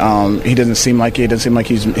 and he doesn't seem like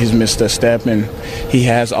he's missed a step, and he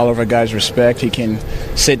has all of our guys' respect. He can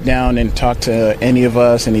sit down and talk to any of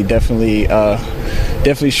us, and he definitely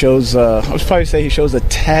shows. I would probably say he shows a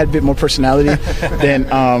tad bit more personality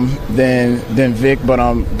than Vic,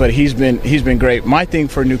 but he's been great. My thing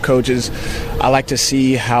for new coaches, I like to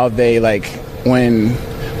see how they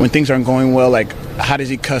when things aren't going well, how does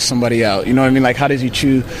he cuss somebody out? You know what I mean? How does he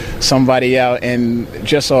chew somebody out? And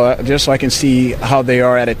just so I can see how they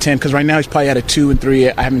are at a 10, because right now he's probably at a 2 and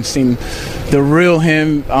 3. I haven't seen the real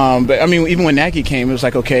him. But I mean, even when Nagy came, it was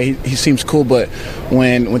okay, he seems cool. But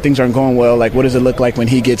when things aren't going well, what does it look like when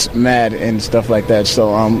he gets mad and stuff like that?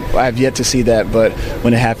 So I have yet to see that. But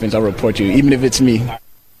when it happens, I'll report you, even if it's me.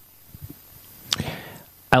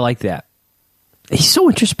 I like that. He's so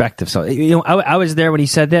introspective. So I was there when he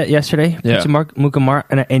said that yesterday. Yeah.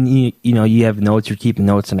 Mukamara, and you have notes. You're keeping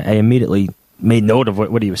notes, and I immediately made note of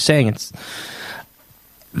what he was saying.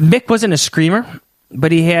 Vic wasn't a screamer,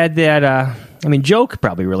 but he had that. Joe could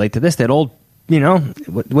probably relate to this. That old,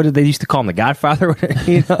 what did they used to call him, the Godfather?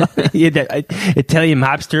 He had that Italian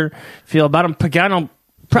mobster feel about him. Pagano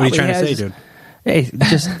probably what are you trying has, to say, dude? Hey,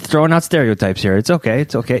 just throwing out stereotypes here. It's okay.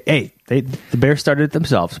 Hey, the Bears started it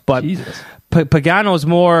themselves, but Pagano's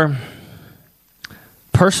more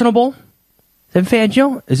personable than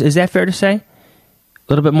Fangio. Is that fair to say? A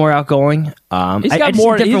little bit more outgoing. He's got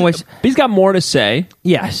more. He's got more to say.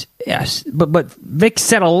 Yes. But Vic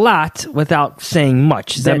said a lot without saying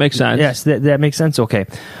much. Does that make sense? Yes, that makes sense. Okay.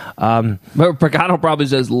 But Pagano probably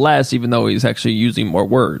says less, even though he's actually using more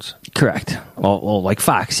words. Correct. Well, like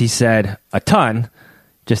Fox, he said a ton,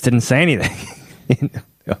 just didn't say anything.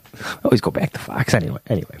 Always go back to Fox anyway.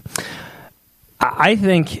 I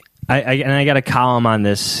think I got a column on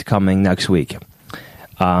this coming next week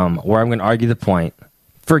where I'm going to argue the point.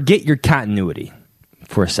 Forget your continuity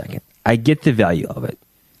for a second. I get the value of it.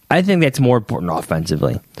 I think that's more important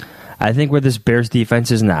offensively. I think where this Bears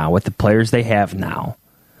defense is now, with the players they have now,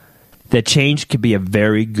 the change could be a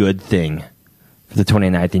very good thing for the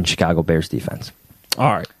 2019 Chicago Bears defense.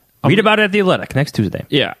 All right. Read about it at The Athletic next Tuesday.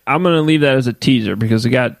 Yeah, I'm going to leave that as a teaser because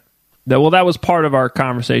that was part of our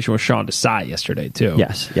conversation with Sean Desai yesterday, too.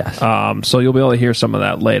 Yes. So you'll be able to hear some of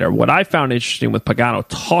that later. What I found interesting with Pagano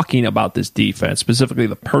talking about this defense, specifically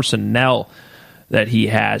the personnel that he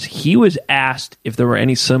has, he was asked if there were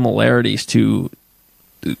any similarities to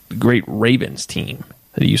the great Ravens team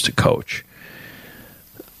that he used to coach.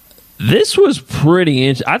 This was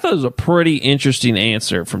I thought it was a pretty interesting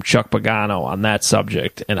answer from Chuck Pagano on that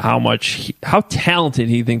subject and how talented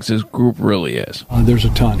he thinks his group really is. There's a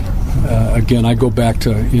ton. Again, I go back to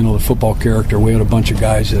the football character. We had a bunch of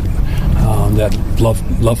guys that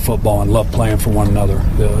love football and love playing for one another.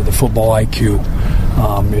 The football IQ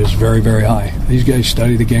is very, very high. These guys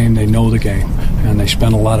study the game, they know the game, and they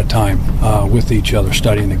spend a lot of time with each other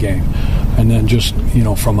studying the game. And then just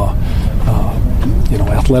from a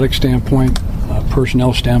athletic standpoint,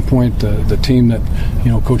 personnel standpoint, the team that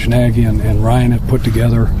Coach Nagy and Ryan have put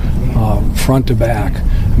together, front to back.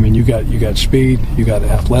 I mean, you got speed, you got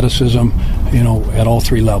athleticism, at all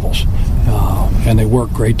three levels, and they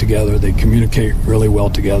work great together. They communicate really well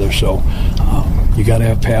together. So you got to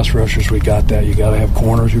have pass rushers. We got that. You got to have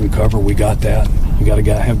corners who can cover. We got that. You got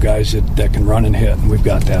to have guys that can run and hit, and we've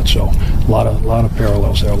got that. So a lot of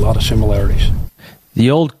parallels there, a lot of similarities. The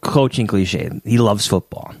old coaching cliche, he loves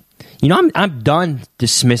football. I'm done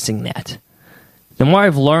dismissing that. The more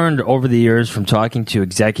I've learned over the years from talking to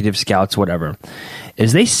executive scouts, whatever,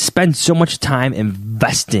 is they spend so much time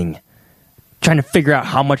investing, trying to figure out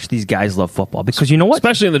how much these guys love football. Because you know what?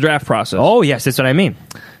 Especially in the draft process. Oh, yes, that's what I mean.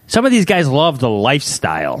 Some of these guys love the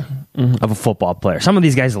lifestyle of a football player. Some of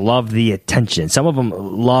these guys love the attention. Some of them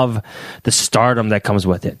love the stardom that comes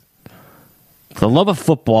with it. The love of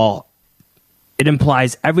football, it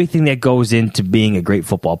implies everything that goes into being a great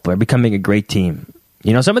football player, becoming a great team.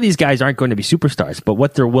 Some of these guys aren't going to be superstars, but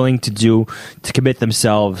what they're willing to do to commit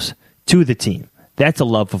themselves to the team, that's a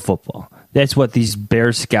love for football. That's what these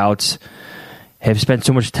Bears scouts have spent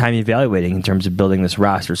so much time evaluating in terms of building this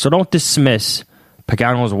roster. So don't dismiss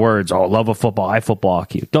Pagano's words, love of football, high football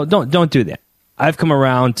IQ. Don't do that. I've come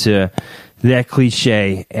around to that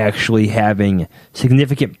cliche actually having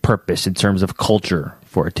significant purpose in terms of culture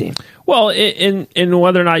for a team. Well, in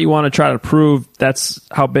whether or not you want to try to prove that's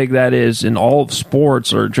how big that is in all of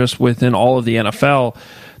sports or just within all of the NFL,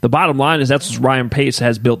 the bottom line is that's what Ryan Pace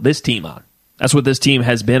has built this team on. That's what this team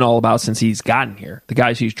has been all about since he's gotten here. The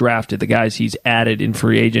guys he's drafted, the guys he's added in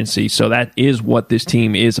free agency. So that is what this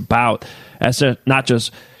team is about. That's not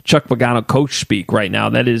just Chuck Pagano coach speak right now.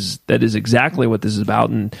 That is exactly what this is about.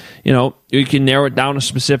 And, you can narrow it down to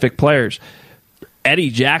specific players.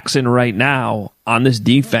 Eddie Jackson right now on this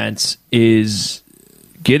defense is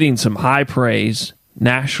getting some high praise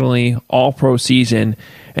nationally, all-pro season,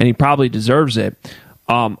 and he probably deserves it.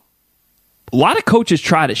 A lot of coaches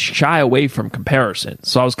try to shy away from comparison,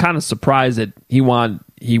 so I was kind of surprised that he went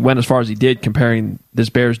as far as he did comparing this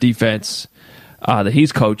Bears defense that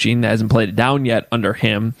he's coaching, hasn't played it down yet under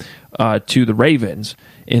him, to the Ravens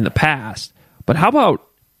in the past. But how about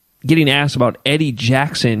getting asked about Eddie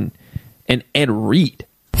Jackson and Ed Reed?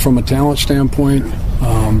 From a talent standpoint,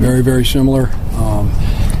 very, very similar.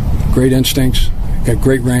 Great instincts, got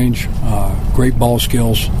great range, great ball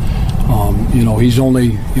skills. He's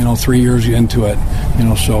only 3 years into it.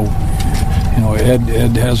 So Ed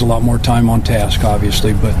has a lot more time on task,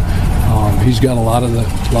 obviously, but he's got a lot of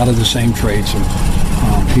the same traits.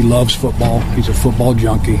 And he loves football. He's a football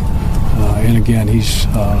junkie, and again, he's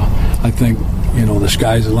I think the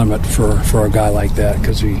sky's the limit for a guy like that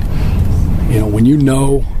because he. When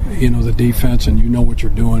the defense and you know what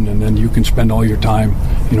you're doing, and then you can spend all your time,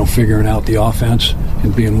 figuring out the offense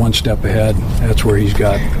and being one step ahead, that's where he's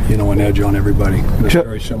got, an edge on everybody. It's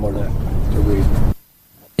very similar to Reed.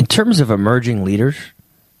 In terms of emerging leaders,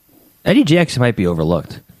 Eddie Jackson might be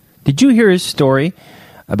overlooked. Did you hear his story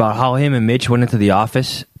about how him and Mitch went into the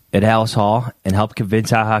office at Halas Hall and helped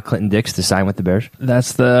convince HaHa Clinton Dix to sign with the Bears?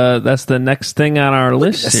 That's the next thing on our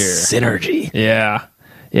list here. Synergy. Yeah.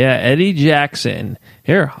 Yeah, Eddie Jackson.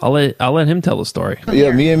 Here, I'll let him tell the story.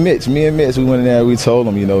 Yeah, me and Mitch, we went in there. We told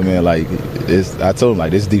him, man, like I told him like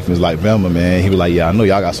this defense like Bama, man. He was like, yeah, I know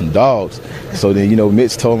y'all got some dogs. So then,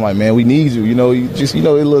 Mitch told him like, man, we need you. You just a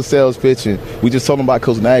little sales pitch, and we just told him about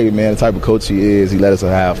Coach Nagy, man, the type of coach he is. He let us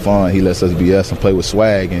have fun. He lets us be us and play with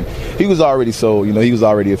swag. And he was already he was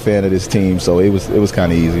already a fan of this team. So it was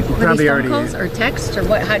kind of easy. Were these phone calls or texts or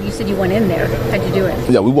what? How you said you went in there? How'd you do it?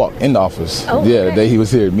 Yeah, we walked in the office. Oh, yeah, okay. the day he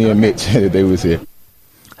was here. Me and Mitch, the day he was here.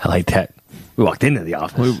 I like that. We walked into the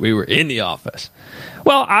office. We were in the office.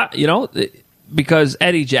 Well, because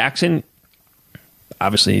Eddie Jackson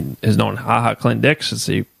obviously is known Clinton Dix since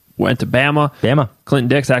he went to Bama. Clinton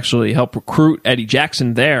Dix actually helped recruit Eddie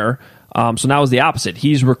Jackson there. So now it's the opposite.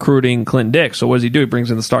 He's recruiting Clinton Dix. So what does he do? He brings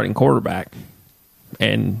in the starting quarterback.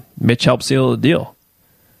 And Mitch helped seal the deal.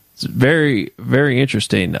 It's very, very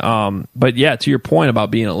interesting. But yeah, to your point about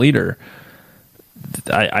being a leader,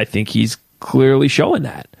 I think he's clearly showing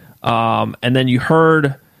that. And then you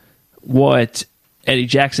heard what Eddie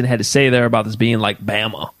Jackson had to say there about this being like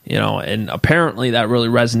Bama, and apparently that really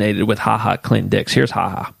resonated with Clinton Dix. Here's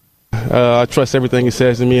I trust everything he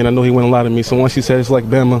says to me, and I know he went a lot of me. So once he said it's like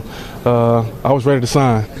Bama, I was ready to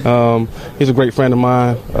sign. He's a great friend of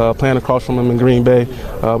mine, playing across from him in Green Bay.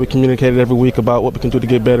 We communicated every week about what we can do to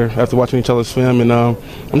get better after watching each other's film, and I'm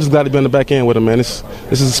just glad to be on the back end with him, man. This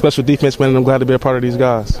is a special defense, man, and I'm glad to be a part of these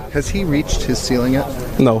guys. Has he reached his ceiling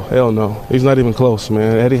yet? No, hell no. He's not even close,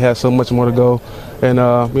 man. Eddie has so much more to go. And,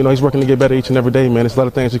 he's working to get better each and every day, man. There's a lot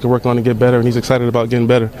of things he can work on to get better, and he's excited about getting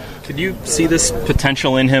better. Could you see this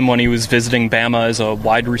potential in him when he was visiting Bama as a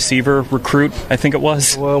wide receiver recruit, I think it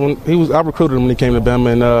was? Well, I recruited him when he came to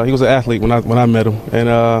Bama, and he was an athlete when I met him.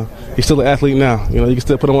 And he's still an athlete now. You can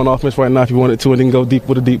still put him on offense right now if you wanted to, and he can go deep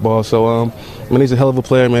with a deep ball. So, he's a hell of a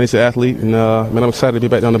player, man. He's an athlete, and, I'm excited to be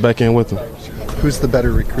back down the back end with him. Who's the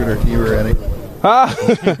better recruiter, you or Eddie?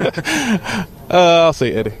 I'll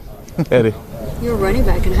say Eddie. Eddie. You were running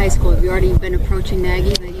back in high school. Have you already been approaching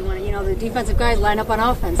Nagy that you want to, the defensive guys line up on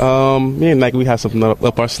offense? Me and Nagy, we have something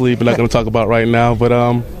up our sleeve we're not going to talk about right now, but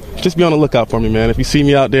just be on the lookout for me, man. If you see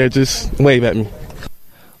me out there, just wave at me.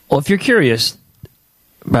 Well, if you're curious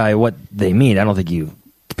by what they mean, I don't think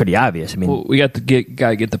it's pretty obvious. I mean, we got to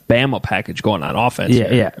get the Bama package going on offense.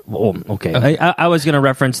 Yeah. Well, okay. I was going to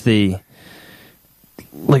reference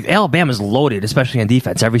Alabama's loaded, especially on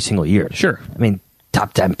defense, every single year. Sure. I mean,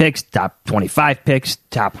 top 10 picks, top 25 picks,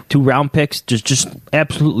 top 2-round picks, just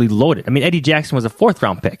absolutely loaded. I mean, Eddie Jackson was a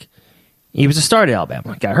 4th-round pick. He was a starter at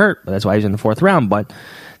Alabama. Got hurt, but that's why he was in the 4th round. But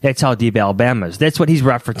that's how deep Alabama is. That's what he's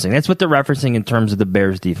referencing. That's what they're referencing in terms of the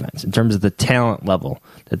Bears' defense, in terms of the talent level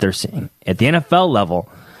that they're seeing. At the NFL level,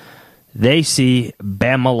 they see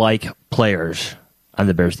Bama-like players on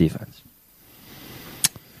the Bears' defense.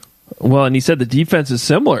 Well, and he said the defense is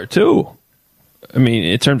similar, too. I mean,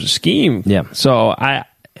 in terms of scheme. Yeah. So,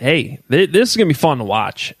 this is going to be fun to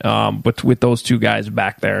watch but with those two guys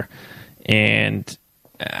back there. And,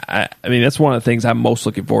 I mean, that's one of the things I'm most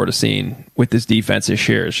looking forward to seeing with this defense this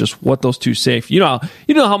year is just what those two safeties. You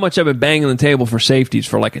know how much I've been banging the table for safeties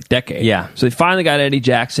for like a decade. Yeah. So they finally got Eddie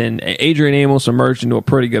Jackson. Adrian Amos emerged into a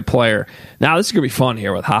pretty good player. Now this is going to be fun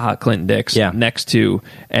here with Clinton Dix next to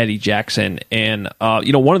Eddie Jackson. And,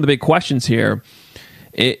 one of the big questions here,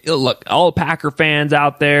 look, all the Packer fans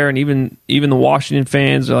out there and even the Washington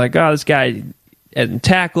fans are like, this guy hasn't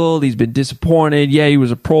tackled. He's been disappointed. Yeah, he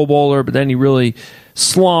was a Pro Bowler, but then he really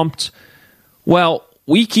slumped. Well,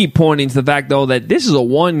 we keep pointing to the fact, though, that this is a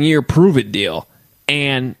 1-year prove-it deal,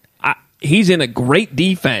 and he's in a great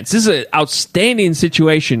defense. This is an outstanding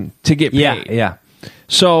situation to get paid. Yeah.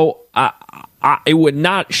 So it would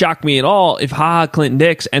not shock me at all if Clinton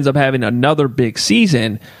Dix ends up having another big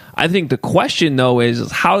season. I think the question, though,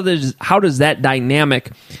 is how does that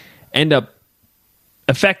dynamic end up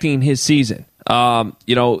affecting his season? Sometimes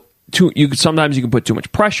you can put too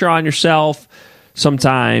much pressure on yourself.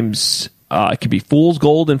 Sometimes it could be fool's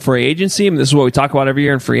gold in free agency. I mean, this is what we talk about every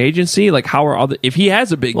year in free agency. Like, if he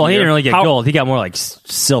has a big year, he didn't really get gold. He got more like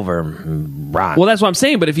silver and bronze. Well, that's what I'm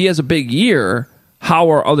saying. But if he has a big year,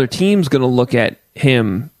 how are other teams going to look at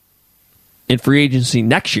him in free agency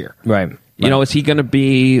next year? Right. Is he going to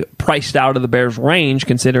be priced out of the Bears' range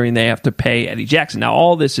considering they have to pay Eddie Jackson? Now,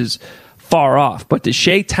 all this is far off. But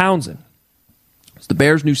Deshae Townsend is the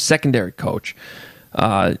Bears' new secondary coach.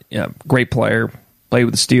 Great player, played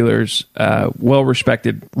with the Steelers,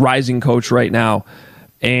 well-respected, rising coach right now.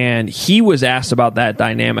 And he was asked about that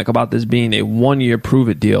dynamic, about this being a 1-year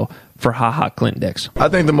prove-it deal for Clinton Dix? I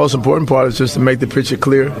think the most important part is just to make the picture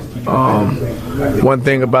clear. One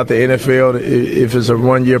thing about the NFL, if it's a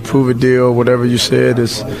 1 year prove-it deal, whatever you said,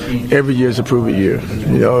 is every year is a prove-it year.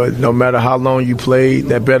 You know, no matter how long you played,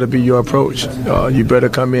 that better be your approach. You better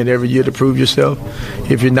come in every year to prove yourself.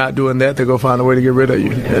 If you're not doing that, they're going to find a way to get rid of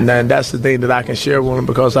you. And that's the thing that I can share with them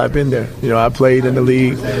because I've been there. You know, I played in the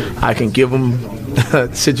league. I can give them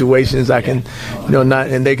situations. I can,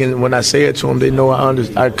 and they can. When I say it to them, they know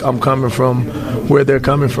I'm coming from where they're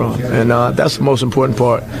coming from, and that's the most important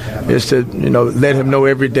part. Is to let him know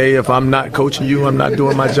every day if I'm not coaching you, I'm not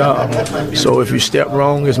doing my job. So if you step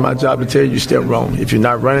wrong, it's my job to tell you step wrong. If you're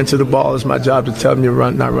not running to the ball, it's my job to tell him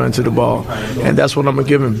you're not running to the ball, and that's what I'm gonna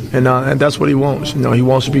give him, and that's what he wants. He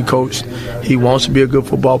wants to be coached. He wants to be a good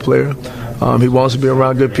football player. He wants to be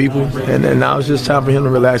around good people, and now it's just time for him to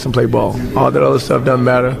relax and play ball. All that other stuff doesn't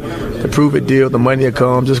matter. The prove-it deal, the money will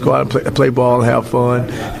come. Just go out and play ball and have fun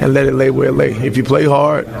and let it lay where it lay. If you play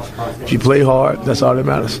hard, that's all that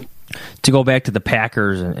matters. To go back to the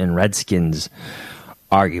Packers and Redskins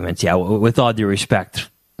arguments, yeah, with all due respect,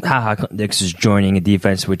 Clinton Dix is joining a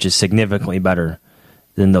defense which is significantly better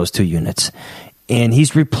than those two units. And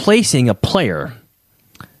he's replacing a player,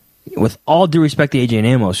 with all due respect to A.J.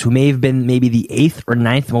 Amos, who may have been maybe the 8th or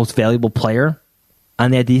 9th most valuable player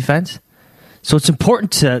on that defense. So it's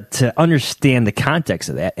important to understand the context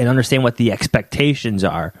of that and understand what the expectations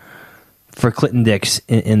are for Clinton Dix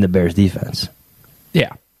in the Bears defense.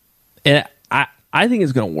 Yeah. And I think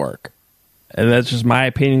it's going to work. And that's just my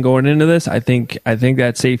opinion going into this. I think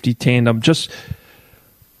that safety tandem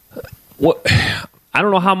I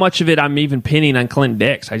don't know how much of it I'm even pinning on Clinton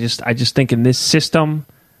Dix. I just think in this system,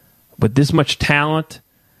 with this much talent,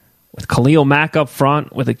 with Khalil Mack up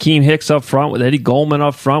front, with Akeem Hicks up front, with Eddie Goldman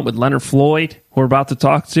up front, with Leonard Floyd, who we're about to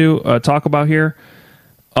talk about here,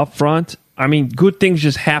 up front. I mean, good things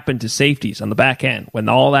just happen to safeties on the back end when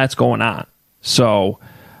all that's going on. So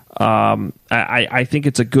I think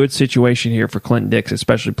it's a good situation here for Clinton Dix,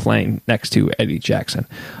 especially playing next to Eddie Jackson.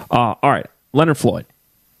 All right, Leonard Floyd.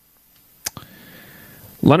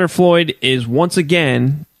 Leonard Floyd is once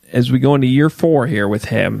again, as we go into year 4 here with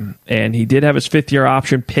him, and he did have his 5th-year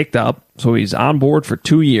option picked up, so he's on board for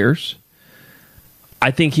 2 years.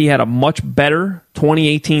 I think he had a much better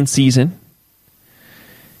 2018 season,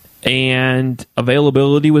 and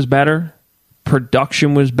availability was better,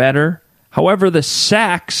 production was better. However, the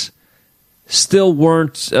sacks still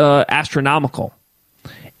weren't astronomical.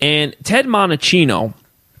 And Ted Monachino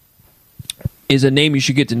is a name you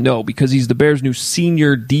should get to know because he's the Bears' new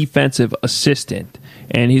senior defensive assistant.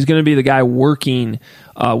 And he's going to be the guy working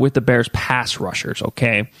with the Bears pass rushers,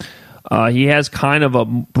 okay? He has kind of a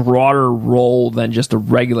broader role than just a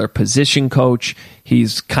regular position coach.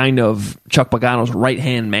 He's kind of Chuck Pagano's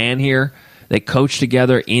right-hand man here. They coached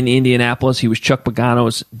together in Indianapolis. He was Chuck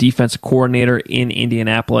Pagano's defensive coordinator in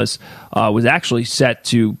Indianapolis. Was actually set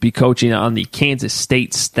to be coaching on the Kansas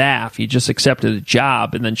State staff. He just accepted a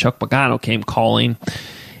job, and then Chuck Pagano came calling.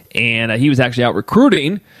 And he was actually out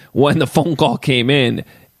recruiting when the phone call came in,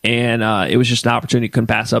 and it was just an opportunity he couldn't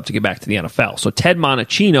pass up to get back to the NFL. So Ted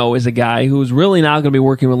Monachino is a guy who's really now going to be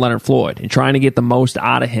working with Leonard Floyd and trying to get the most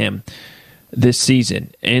out of him this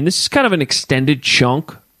season. And this is kind of an extended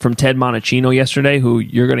chunk from Ted Monachino yesterday, who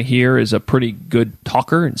you're going to hear is a pretty good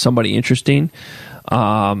talker and somebody interesting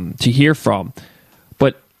to hear from.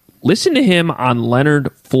 But listen to him on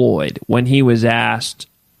Leonard Floyd when he was asked,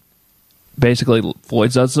 basically,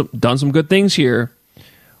 Floyd's done some good things here,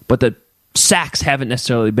 but the sacks haven't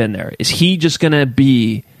necessarily been there. Is he just going to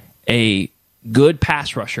be a good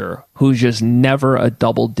pass rusher who's just never a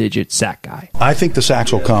double-digit sack guy? I think the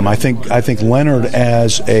sacks will come. I think Leonard,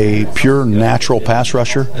 as a pure natural pass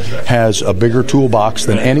rusher, has a bigger toolbox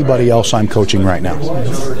than anybody else I'm coaching right now.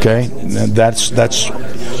 Okay, that's.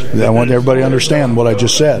 I want everybody to understand what I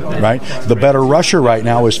just said. Right, the better rusher right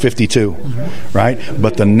now is 52. Right,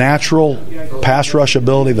 but the natural pass rush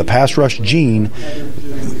ability, the pass rush gene,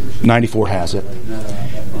 94 has it.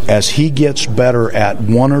 As he gets better at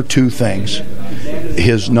one or two things,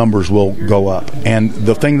 his numbers will go up. And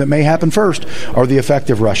the thing that may happen first are the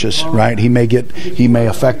effective rushes, right? He may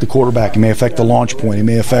affect the quarterback, he may affect the launch point, he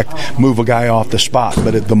may move a guy off the spot.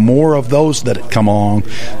 But the more of those that come along,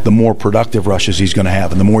 the more productive rushes he's going to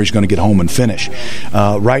have, and the more he's going to get home and finish.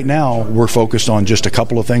 Right now, we're focused on just a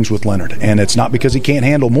couple of things with Leonard, and it's not because he can't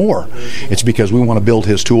handle more. It's because we want to build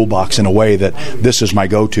his toolbox in a way that this is my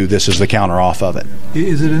go-to, this is the counter off of it.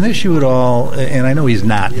 Is it an issue at all, and I know he's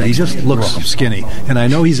not, he just looks skinny, and and I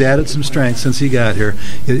know he's added some strength since he got here.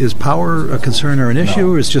 Is power a concern or an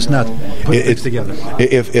issue, or is just not putting things together?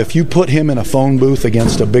 If you put him in a phone booth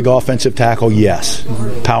against a big offensive tackle, yes,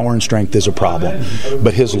 power and strength is a problem.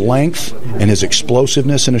 But his length and his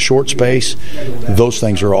explosiveness in a short space, those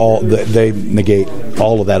things are all, they negate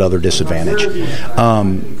all of that other disadvantage.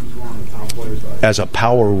 As a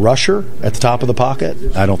power rusher at the top of the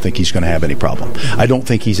pocket, I don't think he's going to have any problem. I don't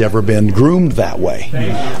think he's ever been groomed that way.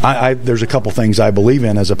 There's a couple things I believe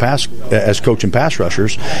in as coaching pass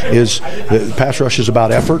rushers. Is the pass rush is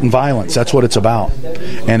about effort and violence. That's what it's about,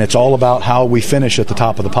 and it's all about how we finish at the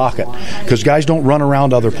top of the pocket. Because guys don't run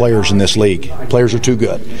around other players in this league. Players are too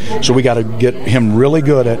good, so we got to get him really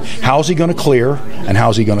good at how's he going to clear and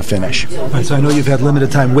how's he going to finish. Right, so I know you've had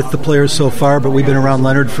limited time with the players so far, but we've been around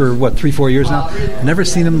Leonard for 3-4 years now. Never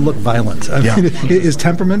seen him look violent. I mean, is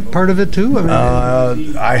temperament part of it too?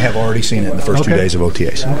 I have already seen it in the first 2 days of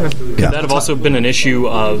OTAs. Okay. Could that have also been an issue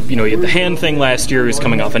of, you had the hand thing last year, he was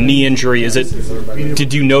coming off a knee injury.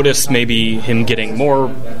 Did you notice maybe him getting more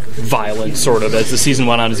violent sort of as the season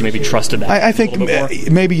went on, as he maybe trusted that? I think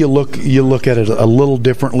maybe you look at it a little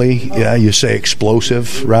differently. Yeah, you say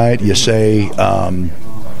explosive, right? You say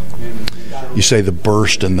the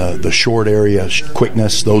burst and the short area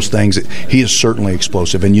quickness, those things. He is certainly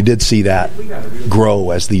explosive, and you did see that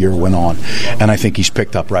grow as the year went on. And I think he's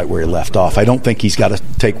picked up right where he left off. I don't think he's got to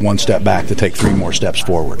take one step back to take 3 more steps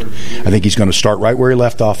forward. I think he's going to start right where he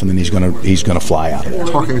left off, and then he's going to fly out of it.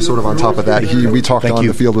 Talking sort of on top of that, we talked on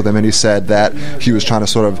the field with him, and he said that he was trying to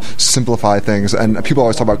sort of simplify things. And people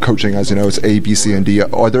always talk about coaching as, it's A, B, C, and D.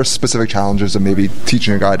 Are there specific challenges of maybe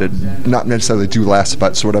teaching a guy to not necessarily do less,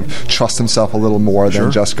 but sort of trust himself a little more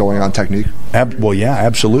than just going on technique? Well, yeah,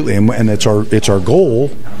 absolutely, and it's our goal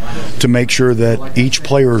to make sure that each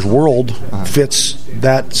player's world fits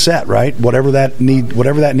that set, right? Whatever that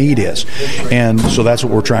need is, and so that's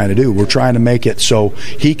what we're trying to do. We're trying to make it so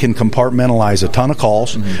he can compartmentalize a ton of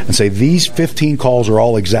calls and say these 15 calls are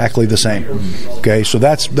all exactly the same. Okay, so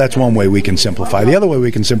that's one way we can simplify. The other way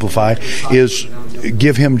we can simplify is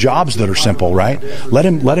give him jobs that are simple, right? Let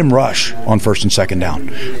him rush on first and second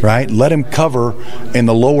down, right? Let him cover in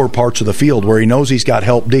the lower parts of the field where he knows he's got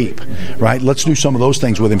help deep, right? Let's do some of those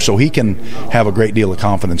things with him so he can have a great deal of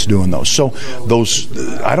confidence doing those. So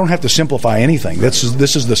I don't have to simplify anything. This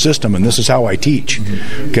is the system, and this is how I teach,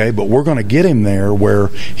 okay? But we're going to get him there where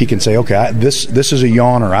he can say, okay, this is a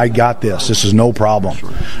yawner. I got this. This is no problem,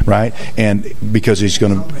 right? And because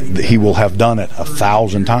he will have done it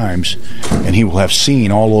 1,000 times, and he will have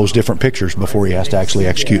seen all those different pictures before he has to actually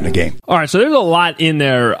execute in a game. All right, so there's a lot in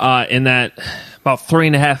there in that about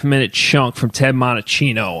 3.5 minute chunk from Ted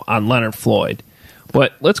Monticino on Leonard Floyd.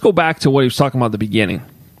 But let's go back to what he was talking about at the beginning.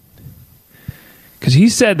 Because he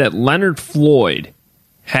said that Leonard Floyd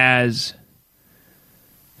has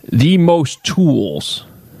the most tools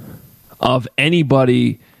of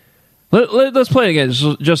anybody. Let's play it again,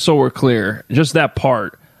 just so we're clear. Just that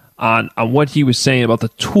part on what he was saying about the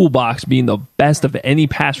toolbox being the best of any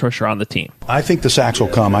pass rusher on the team. I think the sacks will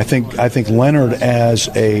come. I think Leonard,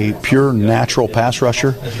 as a pure natural pass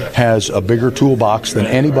rusher, has a bigger toolbox than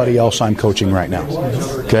anybody else I'm coaching right now.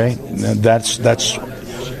 Okay, that's.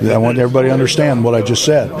 I want everybody to understand what I just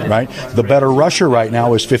said, right? The better rusher right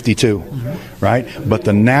now is 52, right? But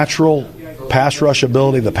the natural pass rush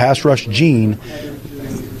ability, the pass rush gene,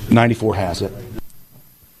 94 has it.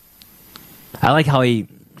 I like how we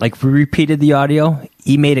repeated the audio.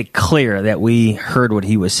 He made it clear that we heard what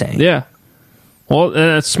he was saying. Yeah. Well,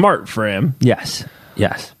 that's smart for him. Yes.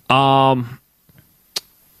 I'm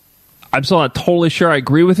still not totally sure I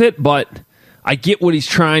agree with it, but I get what he's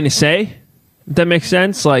trying to say. If that makes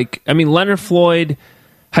sense. Leonard Floyd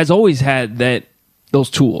has always had those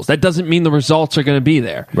tools. That doesn't mean the results are going to be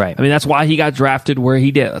there. Right. That's why he got drafted where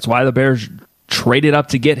he did. That's why the Bears traded up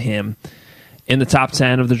to get him in the top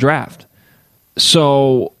 10 of the draft.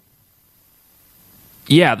 So,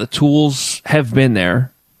 yeah, the tools have been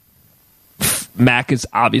there. Mac is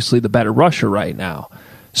obviously the better rusher right now.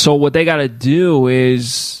 So what they got to do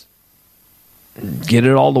is get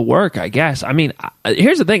it all to work, I guess.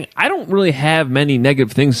 Here's the thing. I don't really have many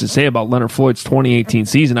negative things to say about Leonard Floyd's 2018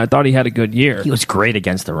 season. I thought he had a good year. He was great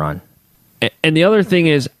against the run. And the other thing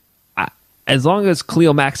is, as long as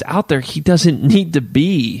Khalil Mack's out there, he doesn't need to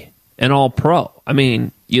be an all-pro.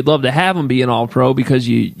 You'd love to have him be an all-pro because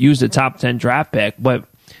you used a top 10 draft pick, but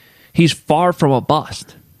he's far from a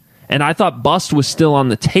bust. And I thought bust was still on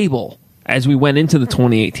the table as we went into the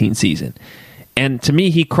 2018 season. And to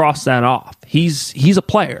me, he crossed that off. He's a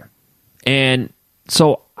player. And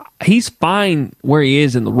so he's fine where he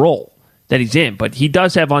is in the role. that he's in, but he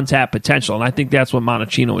does have untapped potential, and I think that's what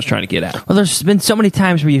Monachino was trying to get at. Well, there's been so many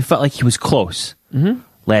times where you felt like he was close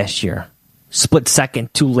last year. Split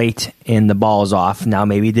second, too late, and the ball is off. Now,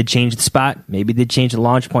 maybe he did change the spot. Maybe he did change the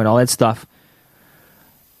launch point, all that stuff.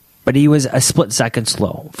 But he was a split second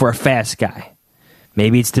slow for a fast guy.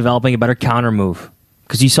 Maybe it's developing a better counter move.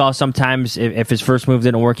 Because you saw sometimes if his first move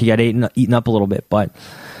didn't work, he got eaten up a little bit. But,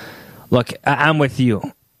 look, I'm with you.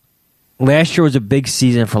 Last year was a big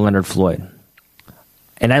season for Leonard Floyd.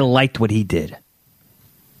 And I liked what he did.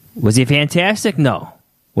 Was he fantastic? No.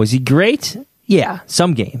 Was he great? Yeah,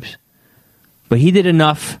 some games. But he did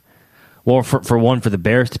enough, well, for the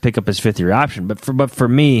Bears to pick up his fifth-year option. But for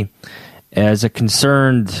me, as a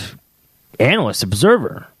concerned analyst,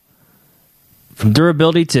 observer, from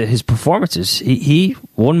durability to his performances, he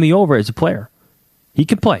won me over as a player. He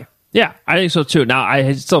can play. Yeah, I think so too. Now,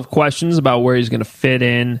 I still have questions about where he's going to fit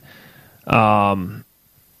in, long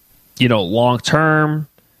term.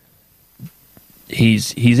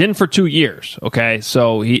 He's in for 2 years, okay?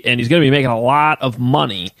 So he's going to be making a lot of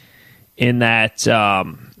money in that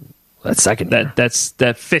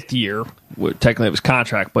that fifth year. Technically, it was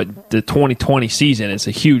contract, but the 2020 season is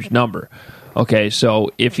a huge number. Okay,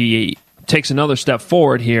 so if he takes another step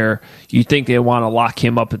forward here, you think they want to lock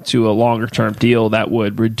him up into a longer-term deal that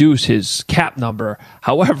would reduce his cap number.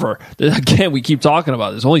 However, again, we keep talking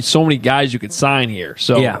about there's only so many guys you could sign here.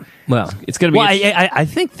 So yeah, well, it's going to be. Well, I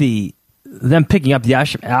think them picking up the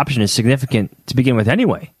option is significant to begin with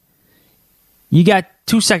anyway. You got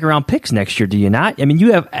 2 second-round picks next year, do you not? I mean,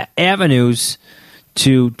 you have avenues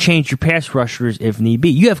to change your pass rushers if need be.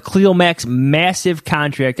 You have Khalil Mack's massive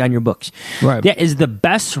contract on your books. Right. That is the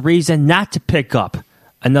best reason not to pick up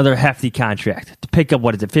another hefty contract. To pick up,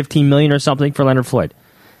 what is it, $15 million or something for Leonard Floyd?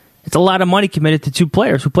 It's a lot of money committed to 2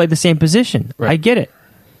 players who play the same position. Right. I get it.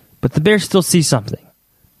 But the Bears still see something.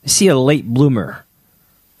 They see a late bloomer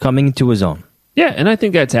coming into his own. Yeah, and I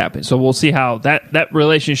think that's happened. So we'll see how that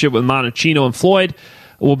relationship with Monachino and Floyd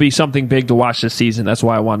will be something big to watch this season. That's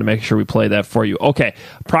why I wanted to make sure we play that for you. Okay,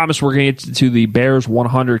 I promise we're going to get to the Bears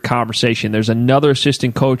 100 conversation. There's another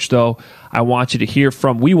assistant coach, though, we want you to hear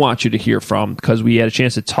from, because we had a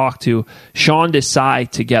chance to talk to Sean Desai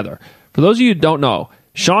together. For those of you who don't know,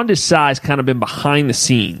 Sean Desai has kind of been behind the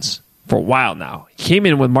scenes for a while now. He came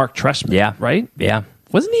in with Mark Trestman, right? Yeah.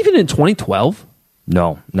 Wasn't he even in 2012?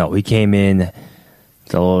 No. He came in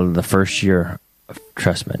the first year of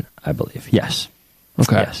Trestman, I believe. Yes.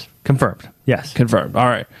 Okay. Yes. Confirmed. Yes. Confirmed. All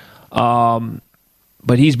right.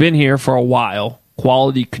 But he's been here for a while.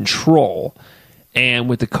 Quality control. And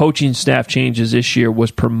with the coaching staff changes this year,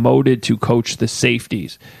 was promoted to coach the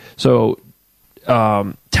safeties. So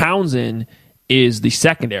Townsend is the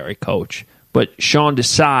secondary coach, but Sean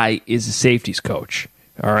Desai is the safeties coach.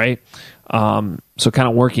 All right. So kind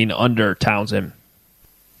of working under Townsend.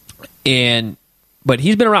 But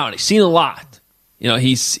he's been around. He's seen a lot.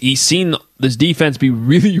 He's seen this defense be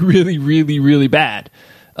really, really, really, really bad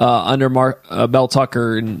under Mel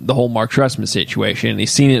Tucker and the whole Mark Trestman situation.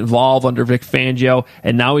 He's seen it evolve under Vic Fangio,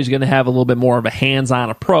 and now he's going to have a little bit more of a hands-on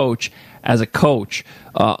approach as a coach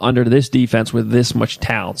under this defense with this much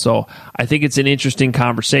talent. So I think it's an interesting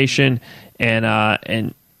conversation,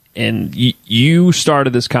 and you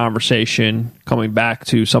started this conversation coming back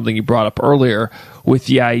to something you brought up earlier with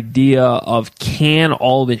the idea of, can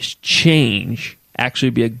all this change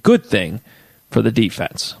actually be a good thing for the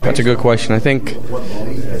defense? That's a good question. I think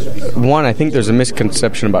there's a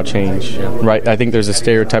misconception about change, right? I think there's a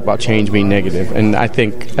stereotype about change being negative, and I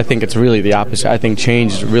think it's really the opposite. I think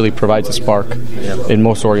change really provides a spark in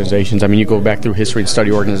most organizations. I mean, you go back through history and study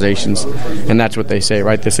organizations, and that's what they say,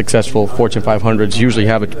 right? The successful Fortune 500s usually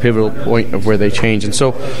have a pivotal point of where they change, and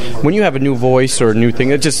so when you have a new voice or a new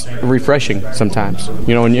thing, it's just refreshing sometimes, and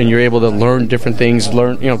you're able to learn different things.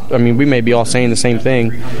 We may be all saying the same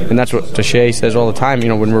thing, and that's what Tashay says all the time,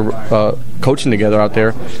 when we're coaching together out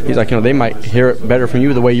there. He's like, they might hear it better from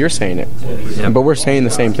you the way you're saying it. Yeah. But we're saying the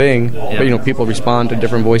same thing. Yeah. But, people respond to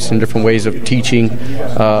different voices and different ways of teaching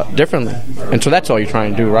differently. And so that's all you're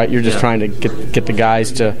trying to do, right? You're just trying to get the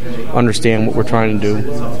guys to understand what we're trying to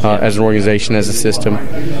do as an organization, as a system,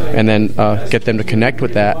 and then get them to connect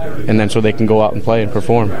with that, and then so they can go out and play and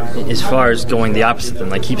perform. As far as going the opposite,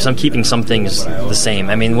 then, keeping some things the same.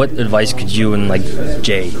 I mean, what advice could you and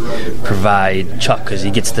Jay provide Chuck, because he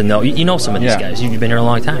gets to know some of these guys? You've been here a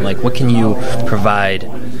long time. What can you provide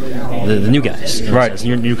the new guys, right?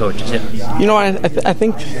 Your new coaches. Yeah. You know, I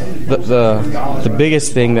think the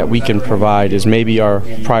biggest thing that we can provide is maybe our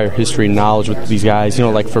prior history and knowledge with these guys. You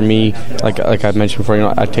know, like for me, like I mentioned before, you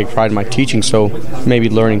know, I take pride in my teaching, so maybe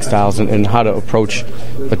learning styles and how to approach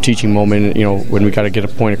a teaching moment. You know, when we got to get a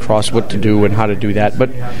point across, what to do and how to do that. But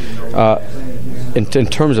in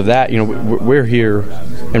terms of that, you know, we're here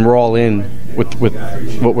and we're all in with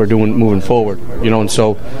what we're doing moving forward, you know, and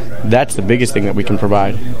so that's the biggest thing that we can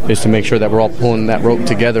provide is to make sure that we're all pulling that rope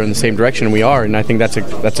together in the same direction, and we are, and I think that's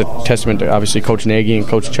a testament to obviously Coach Nagy and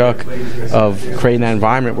Coach Chuck of creating that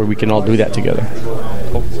environment where we can all do that together.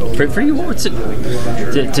 For you, what's it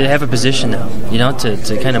to have a position now, you know,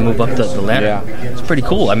 to kind of move up the ladder? Yeah. It's pretty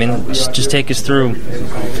cool. I mean, just take us through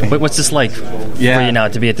what's this like for you now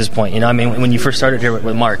to be at this point, you know? I mean, when you first started here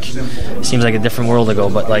with Mark, it seems like a different world ago,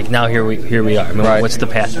 but like now here we are. I mean, right. What's the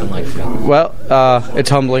path been like for you? Well, it's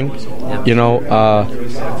humbling, you know,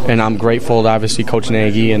 and I'm grateful to obviously Coach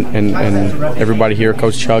Nagy and everybody here,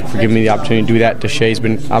 Coach Chuck, for giving me the opportunity to do that. Deshay's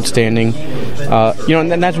been outstanding, you know,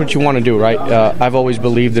 and then that's what you want to do, right? I've always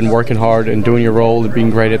believed in working hard and doing your role and being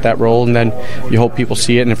great at that role, and then you hope people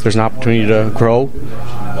see it, and if there's an opportunity to grow,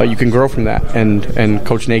 you can grow from that, and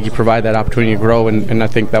Coach Nagy provided that opportunity to grow, and I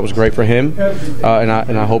think that was great for him, and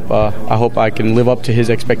I hope I can live up to his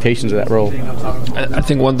expectations of that role. I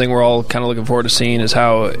think one thing we're all kind of looking forward to seeing is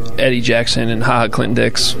how Eddie Jackson and HaHa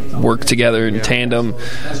Clinton-Dix work together in tandem,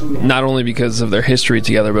 not only because of their history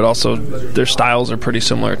together, but also their styles are pretty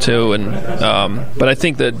similar too. And but I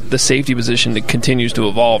think that the safety position continues to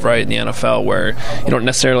evolve, right, in the NFL, where you don't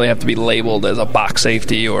necessarily have to be labeled as a box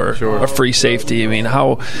safety or a free safety. I mean,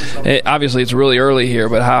 obviously it's really early here,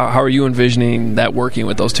 but how are you envisioning that working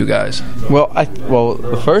with those two guys? Well,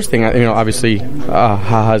 the first thing, you know, obviously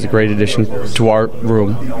HaHa is a great addition to our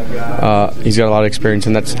room. He's got a lot of experience,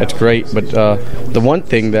 and that's great. But the one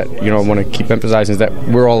thing that, you know, I want to keep emphasizing is that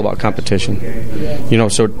we're all about competition. You know,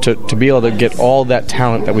 so to be able to get all that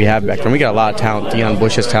talent that we have back there, and we got a lot of talent. Deion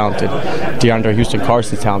Bush is talented. DeAndre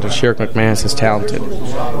Houston-Carson's talented. Sherrick McManus is talented.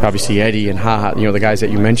 Obviously Eddie and HaHa, you know, the guys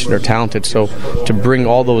that you mentioned are talented. So to bring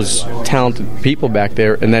all those talented people back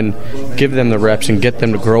there and then give them the reps and get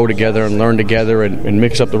them to grow together and learn together and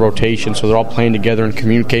mix up the rotation so they're all playing together and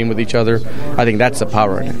communicating with each other, I think that's the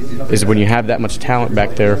power in it, is when you have that much talent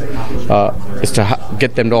back there, is to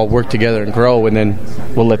get them to all work together and grow, and then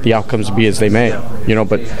we'll let the outcomes be as they may, you know.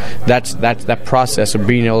 But that's that process of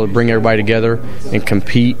being able to bring everybody together and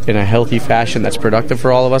compete in a healthy fashion that's productive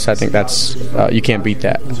for all of us. I think that's you can't beat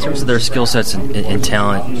that. In terms of their skill sets and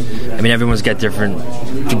talent, I mean, everyone's got different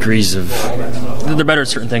degrees of, they're better at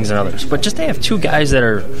certain things than others, but just to have two guys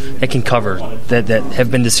that can cover, that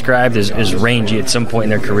have been described as rangy at some point in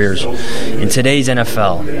their careers in today's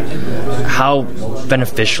NFL, how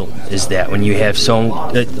beneficial is that when you have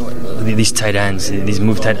these tight ends, these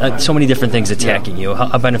move tight, so many different things attacking you?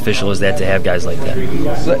 How beneficial is that to have guys like that?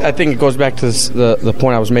 I think it goes back to the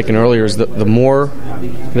point I was making earlier, is the more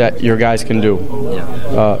that your guys can do,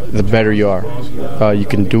 the better you are. You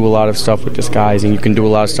can do a lot of stuff with disguising, you can do a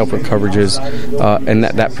lot of stuff with coverages, and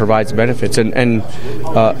that provides benefits. And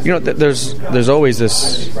you know, there's always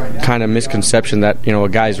this kind of misconception that, you know, a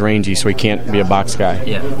guy's rangy so he can't be a box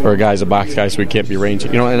guy, or a guy's a box guy so he can't be rangy.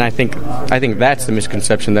 You know, and I think that's the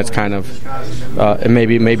misconception. That's kind of and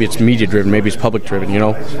maybe it's media driven, maybe it's public driven, you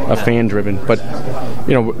know, fan driven. But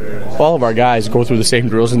you know, all of our guys go through the same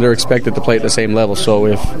drills and they're expected to play at the same level. So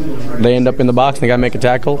if they end up in the box and they got to make a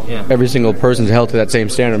tackle, every single person's held to that same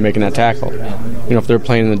standard of making that tackle. You know, if they're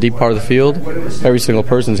playing in the deep part of the field, every single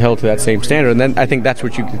person's held to that same standard. And then I think that's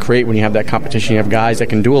what you can create when you have that competition. You have guys that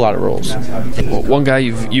can do a lot of roles. Well, one guy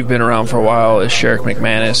you've been around for a while is Sherrick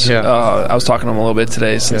McManus. I was talking to him a little bit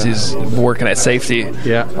today since he's working at safety.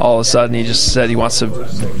 All of a sudden, he just said he wants to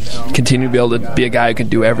continue to be able to be a guy who can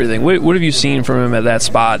do everything. What have you seen from him at that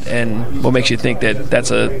spot, and what makes you think that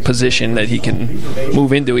that's a position that he can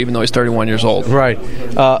move into, even though he's 31 years old? Right.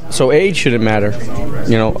 So age shouldn't matter.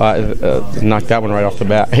 You know, knock that one right off the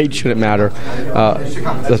bat. Age shouldn't matter.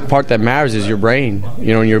 The part that matters is your brain,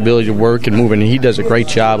 you know, and your ability to work and move. And he does a great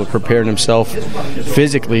job of preparing himself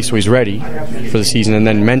physically so he's ready for the season, and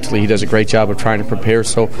then mentally he does a great job of trying to prepare.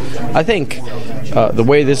 So I think the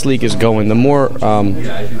way this league is going, the more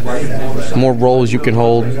roles you can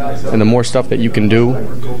hold and the more stuff that you can do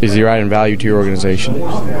is you're adding value to your organization.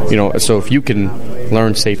 You know, so if you can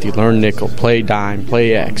learn safety, learn nickel, play dime,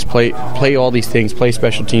 play X, play all these things, play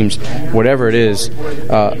special teams, whatever it is,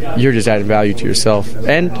 you're just adding value to yourself,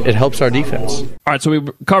 and it helps our defense. All right, so we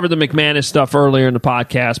covered the McManus stuff earlier in the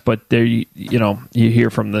podcast, but there, you hear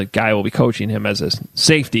from the guy who will be coaching him as a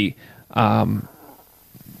safety.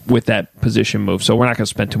 with that position move. So we're not going to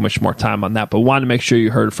spend too much more time on that. But wanted to make sure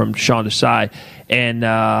you heard from Sean Desai and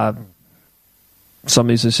some of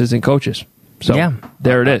these assistant coaches. So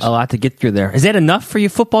there it is. A lot to get through there. Is that enough for you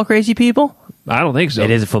football crazy people? I don't think so.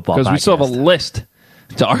 It is a football because we still have a podcast. list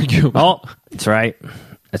to argue about. Oh, that's right.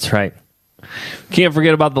 That's right. Can't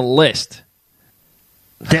forget about the list.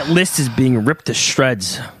 That list is being ripped to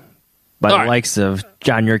shreds by the likes of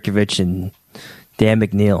John Yurkovich and Dan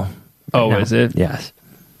McNeil. Oh, is it? Yes.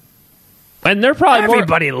 And they're probably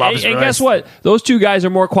Everybody loves And Royce. guess what? Those two guys are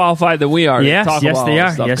more qualified than we are Yes, to talk yes, about they all are.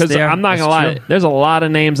 this stuff. Yes, Because they are. I'm not going to That's lie. true. There's a lot of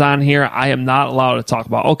names on here I am not allowed to talk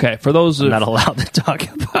about. Okay, for those I'm not allowed to talk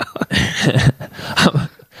about.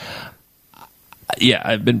 Yeah,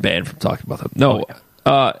 I've been banned from talking about them. No.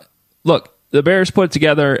 Look, the Bears put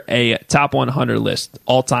together a top 100 list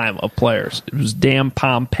all time of players. It was Dan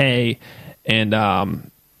Pompey and Don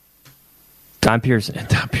Pearson.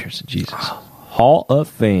 Don Pearson, Jesus. Hall of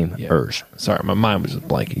Fame. Sorry, my mind was just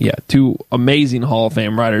blanking. Yeah, two amazing Hall of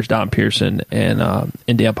Fame writers, Don Pearson and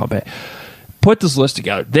Dan Pompey. Put this list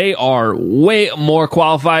together. They are way more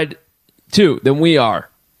qualified, too, than we are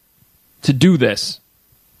to do this.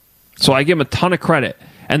 So I give them a ton of credit.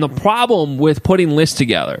 And the problem with putting lists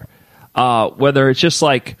together, whether it's just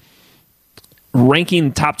like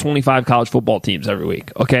ranking top 25 college football teams every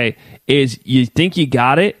week, okay, is you think you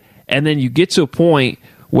got it, and then you get to a point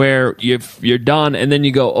where you're done, and then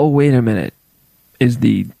you go, oh, wait a minute. Is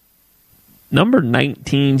the number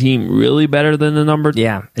 19 team really better than the number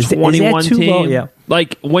 21 too team? low? Yeah.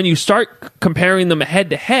 Like, when you start comparing them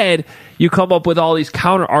head-to-head, you come up with all these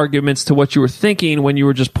counter-arguments to what you were thinking when you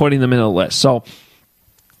were just putting them in a list. So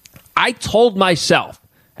I told myself,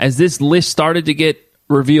 as this list started to get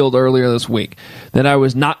revealed earlier this week, that I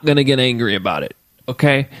was not going to get angry about it,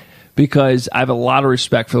 okay? Because I have a lot of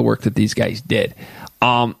respect for the work that these guys did.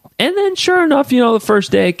 And then, sure enough, the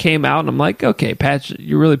first day it came out, and I'm like, okay, Pat,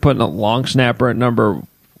 you're really putting a long snapper at number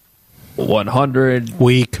 100.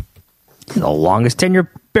 Weak. The longest tenured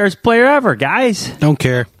Bears player ever, guys. Don't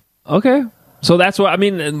care. Okay. So that's what, I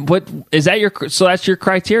mean, what is that so that's your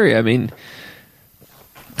criteria? I mean,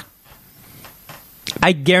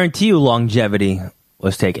 I guarantee you longevity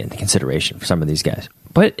was taken into consideration for some of these guys.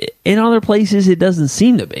 But in other places, it doesn't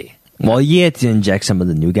seem to be. Well, you had to inject some of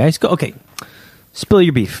the new guys. Go, okay. Spill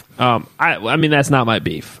your beef. I mean, that's not my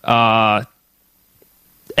beef. Eddie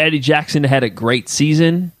Jackson had a great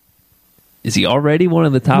season. Is he already one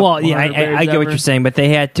of the top? Well, yeah, 100 Bears I get what ever? you're saying, but they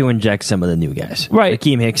had to inject some of the new guys. Right.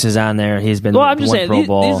 Akeem Hicks is on there. He's been Well, I'm just saying, Pro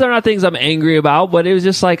Bowl. these are not things I'm angry about, but it was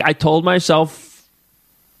just like I told myself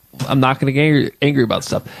I'm not going to get angry about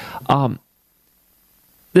stuff.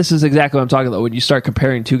 This is exactly what I'm talking about when you start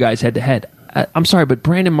comparing two guys head-to-head. I'm sorry, but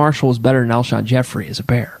Brandon Marshall was better than Alshon Jeffrey as a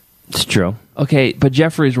Bear. It's true. Okay, but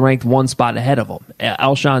Jeffrey's ranked one spot ahead of him.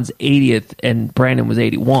 Alshon's 80th, and Brandon was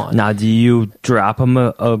 81. Now, do you drop him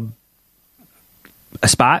a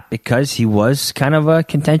spot because he was kind of a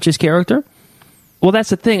contentious character? Well,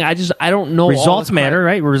 that's the thing. I don't know. Results matter,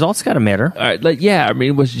 right? Results got to matter. All right, yeah. I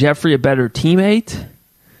mean, was Jeffrey a better teammate?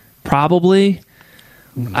 Probably.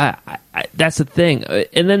 That's the thing.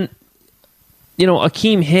 And then,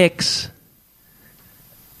 Akeem Hicks.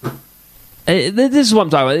 This is what I'm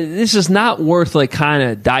talking about. This is not worth kind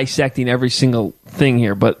of dissecting every single thing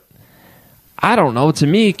here, but I don't know. To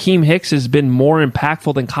me, Akeem Hicks has been more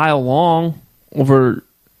impactful than Kyle Long over.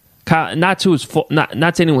 Not to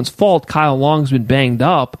anyone's fault. Kyle Long's been banged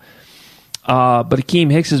up, but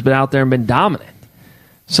Akeem Hicks has been out there and been dominant.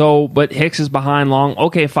 So, but Hicks is behind Long.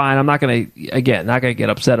 Okay, fine. I'm not gonna get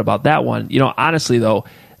upset about that one. Honestly though,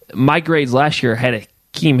 my grades last year had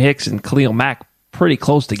Akeem Hicks and Khalil Mack pretty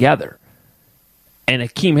close together. And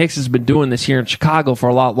Akeem Hicks has been doing this here in Chicago for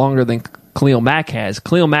a lot longer than Khalil Mack has.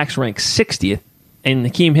 Khalil Mack's ranked 60th, and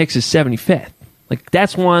Akeem Hicks is 75th.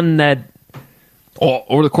 That's one that,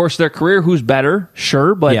 over the course of their career, who's better?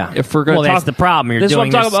 Sure, but if we're going to talk... that's the problem. This is what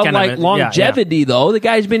I'm talking about, longevity, though. The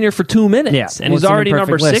guy's been here for 2 minutes, and he's already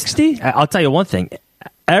number 60. I'll tell you one thing.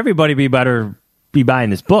 Everybody better be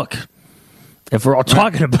buying this book if we're all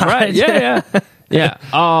talking about it.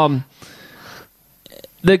 Yeah.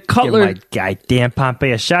 The Cutler... Give my guy Dan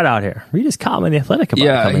Pompey a shout out here. Read his column in The Athletic about it.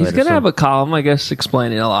 Yeah, he's going to have a column, I guess,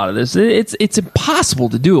 explaining a lot of this. It's impossible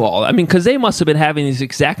to do all. I mean, because they must have been having these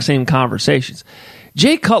exact same conversations.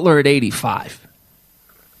 Jay Cutler at 85.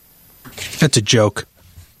 That's a joke.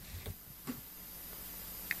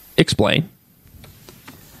 Explain.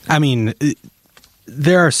 I mean,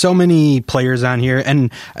 there are so many players on here,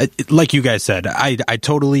 and like you guys said, I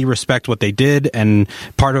totally respect what they did, and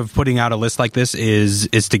part of putting out a list like this is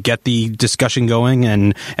to get the discussion going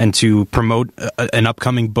and to promote an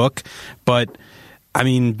upcoming book. But I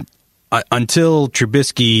mean, until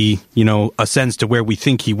Trubisky, ascends to where we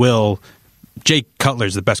think he will, Jake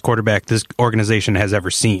Cutler's the best quarterback this organization has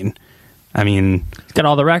ever seen. I mean, he's got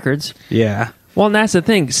all the records. Yeah. Well, and that's the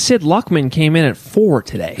thing. Sid Luckman came in at 4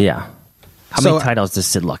 today. Yeah. How many titles does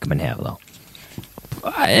Sid Luckman have, though?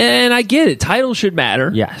 And I get it. Titles should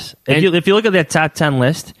matter. Yes. If you look at that top 10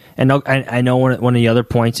 list, and I know one of the other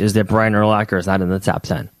points is that Brian Urlacher is not in the top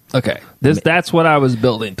 10. Okay. That's what I was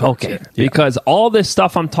building towards. Okay. Here. Because all this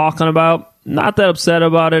stuff I'm talking about, not that upset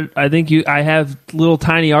about it. I think I have little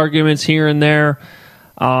tiny arguments here and there.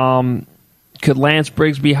 Could Lance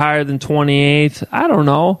Briggs be higher than 28th? I don't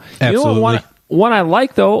know. Absolutely. You know what I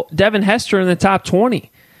like, though? Devin Hester in the top 20.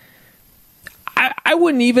 I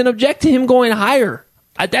wouldn't even object to him going higher.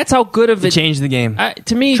 That's how good of it. Changed the game.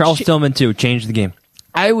 To me, Charles Tillman, too, changed the game.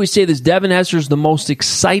 I always say this, Devin Hester is the most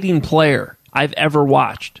exciting player I've ever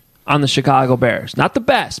watched on the Chicago Bears. Not the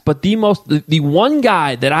best, but the one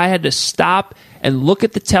guy that I had to stop and look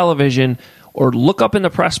at the television or look up in the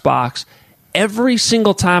press box every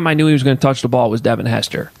single time I knew he was going to touch the ball was Devin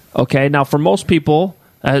Hester. Okay, now for most people,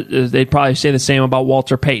 they'd probably say the same about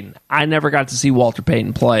Walter Payton. I never got to see Walter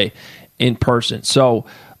Payton play in person. So,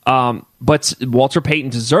 but Walter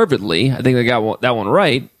Payton deservedly, I think they got that one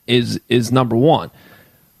right, is number one.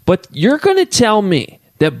 But you're going to tell me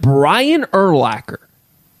that Brian Urlacher,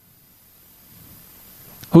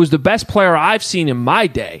 who's the best player I've seen in my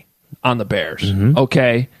day on the Bears,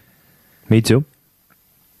 okay? Me too.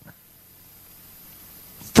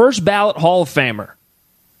 First ballot Hall of Famer,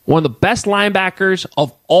 one of the best linebackers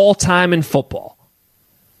of all time in football.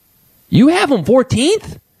 You have him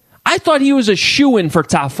 14th? I thought he was a shoo-in for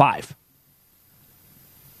top 5.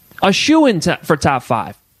 A shoo-in for top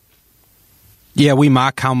 5. Yeah, we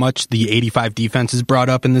mock how much the 85 defense is brought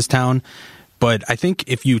up in this town, but I think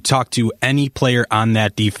if you talk to any player on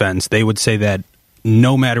that defense, they would say that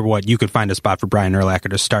no matter what, you could find a spot for Brian Urlacher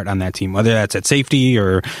to start on that team, whether that's at safety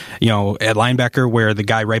or, at linebacker where the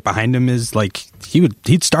guy right behind him is like,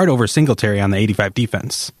 he'd start over Singletary on the 85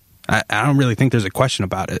 defense. I don't really think there's a question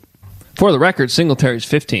about it. For the record, Singletary's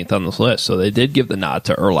 15th on this list, so they did give the nod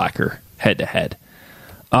to Urlacher head-to-head.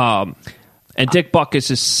 And Dick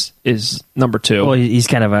Butkus is number 2. Well, he's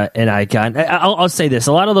kind of an icon. I'll say this.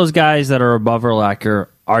 A lot of those guys that are above Urlacher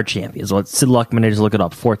are champions. Sid Luckman, just look it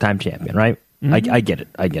up, 4-time champion, right? Mm-hmm. I get it.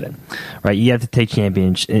 Right? You have to take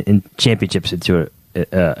championships into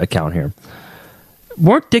account here.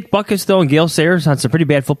 Weren't Dick Butkus, though, and Gale Sayers on some pretty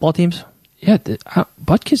bad football teams? Yeah,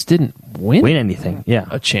 Butkus didn't win anything. Yeah,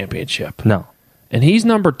 a championship. No, and he's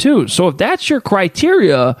number 2. So if that's your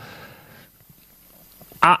criteria,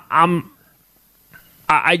 I'm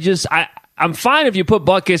fine if you put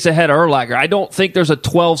Butkus ahead of Urlacher. I don't think there's a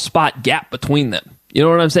 12-spot gap between them. You know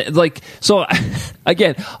what I'm saying? So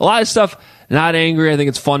again, a lot of stuff. Not angry. I think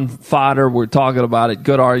it's fun fodder. We're talking about it.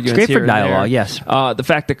 Good arguments. It's great here for dialogue. Yes. The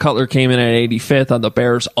fact that Cutler came in at 85th on the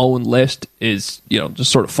Bears' own list is,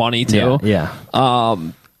 just sort of funny too. Yeah.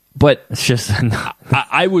 But it's just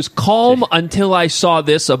I was calm until I saw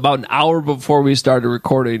this about an hour before we started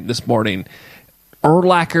recording this morning.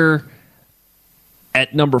 Urlacher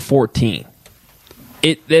at number 14.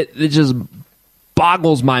 It just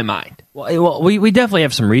boggles my mind. Well, we definitely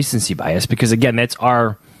have some recency bias because again, that's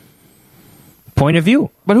our point of view.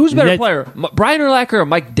 But who's a better player, Brian Urlacher or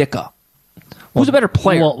Mike Ditka? Who's a better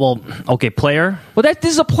player? Okay, player. Well,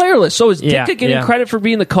 this is a player list. So is Ditka getting credit for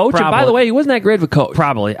being the coach? Probably. And by the way, he wasn't that great of a coach.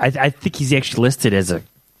 Probably. I think he's actually listed as a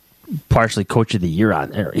partially coach of the year on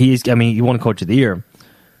there. He won coach of the year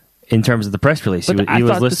in terms of the press release. But he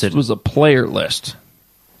was listed. This was a player list.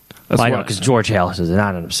 I know because George Halas is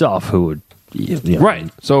not on himself. Who would right?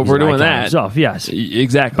 So if we're doing that, himself, yes,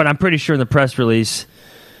 exactly. But I'm pretty sure in the press release.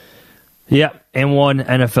 Yep, and one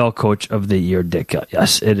NFL Coach of the Year, Ditka.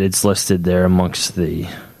 Yes, it's listed there amongst on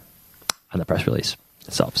the press release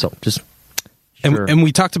itself. So just sure. And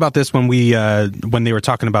we talked about this when they were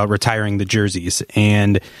talking about retiring the jerseys,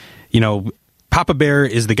 and Papa Bear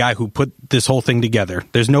is the guy who put this whole thing together.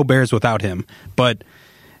 There's no Bears without him, but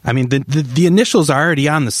I mean the initials are already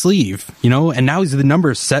on the sleeve, and now he's the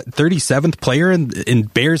number 37th player in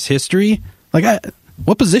Bears history.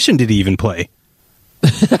 What position did he even play?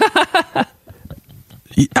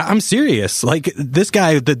 I'm serious. This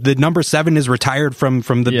guy, the number 7 is retired from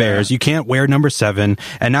the Bears. You can't wear number 7,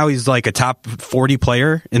 and now he's like a top 40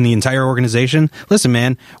 player in the entire organization. Listen,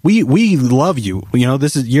 man, we love you.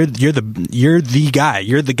 This is you're the guy.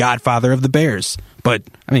 You're the godfather of the Bears. But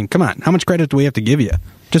I mean, come on, how much credit do we have to give you?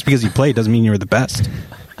 Just because you played doesn't mean you're the best.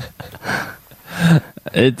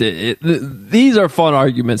 These are fun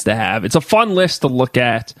arguments to have. It's a fun list to look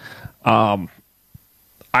at.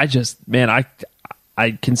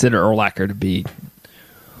 I consider Urlacher to be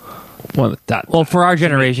one of the top. Well, for our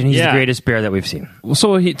generation, he's the greatest Bear that we've seen.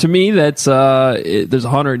 So to me, that's there's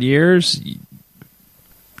 100 years.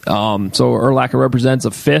 So Urlacher represents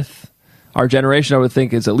a fifth. Our generation, I would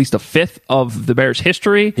think, is at least a fifth of the Bears'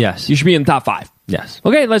 history. Yes. You should be in the top 5. Yes.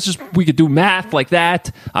 Okay, we could do math like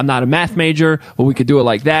that. I'm not a math major, but we could do it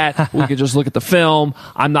like that. We could just look at the film.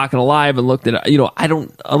 I'm not going to lie, I haven't looked at it.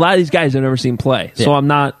 A lot of these guys I've never seen play. So I'm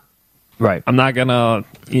not. Right. I'm not going to,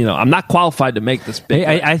 I'm not qualified to make this big.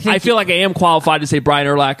 I feel like I am qualified to say Brian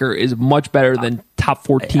Urlacher is much better than top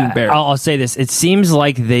 14 Bears. I'll say this. It seems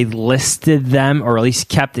like they listed them, or at least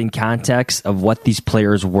kept in context of what these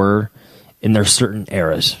players were in their certain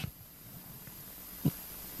eras.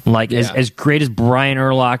 Like, as great as Brian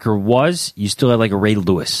Urlacher was, you still had like a Ray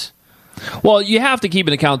Lewis. Well, you have to keep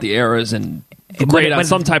into account the eras and grade on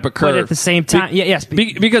some type of curve. But at the same time, yes.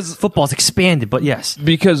 Because football's expanded, but yes.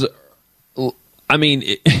 Because, I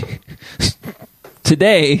mean,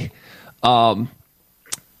 today, like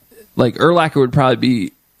Urlacher would probably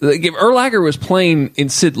be, like, if Urlacher was playing in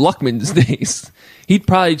Sid Luckman's days, he'd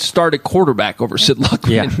probably start at quarterback over Sid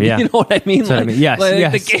Luckman. Yeah. You know what I mean? Yes,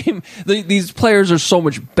 yes. The game, these players are so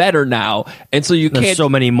much better now, and so There's can't. so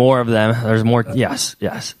many more of them. There's more. Yes.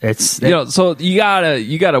 It's so you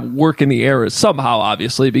gotta work in the eras somehow,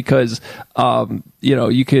 obviously, because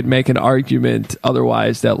you could make an argument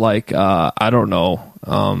otherwise that I don't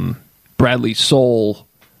know, Bradley Soul.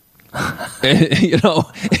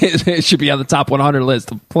 It should be on the top 100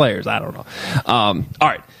 list of players. I don't know. All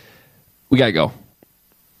right, we gotta go.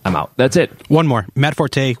 I'm out. That's it. One more. Matt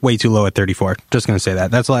Forte, way too low at 34. Just going to say that.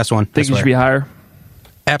 That's the last one. Think he should be higher?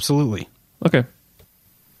 Absolutely. Okay. I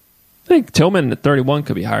think Tillman at 31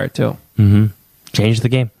 could be higher, too. Mm-hmm. Change the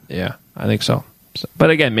game. Yeah, I think so. But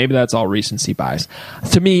again, maybe that's all recency bias.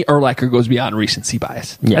 To me, Urlacher goes beyond recency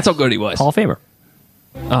bias. Yes. That's how good he was. Hall of Famer.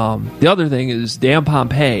 The other thing is Dan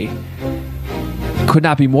Pompei could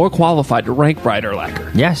not be more qualified to rank Brian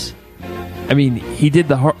Urlacher. Yes. I mean, he did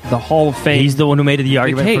the Hall of Fame. He's the one who made the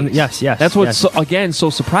argument. Yes. That's what's so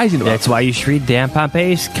surprising about That's why you should read Dan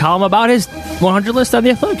Pompei's column about his 100 list on The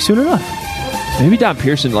Athletic soon enough. Maybe Don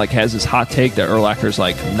Pearson has this hot take that Urlacher's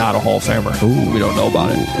not a Hall of Famer. Ooh. We don't know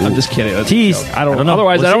about it. I'm just kidding. That's Tease. I don't know.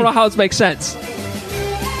 Otherwise, I don't know how it makes sense.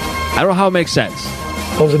 I don't know how it makes sense.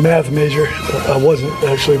 I was a math major. I wasn't,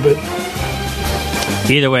 actually, but...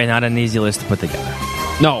 Either way, not an easy list to put together.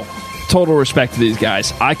 No. Total respect to these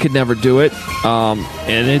guys. I could never do it.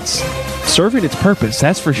 And it's serving its purpose,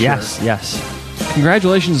 that's for sure. Yes.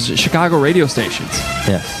 Congratulations, Chicago radio stations.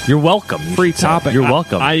 Yes. You're welcome. Free topic. You're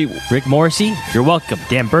welcome. Rick Morrissey, you're welcome.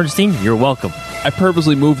 Dan Bernstein, you're welcome. I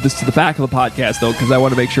purposely moved this to the back of the podcast, though, because I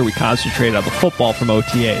want to make sure we concentrate on the football from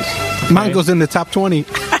OTAs. Okay? Mine goes in the top 20.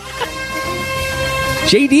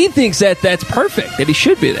 JD thinks that's perfect, that he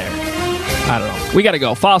should be there. I don't know. We got to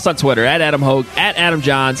go. Follow us on Twitter, at Adam Hogue, at Adam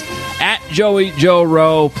Johns, at Joey Joe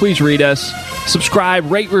Rowe. Please read us.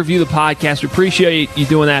 Subscribe, rate, review the podcast. We appreciate you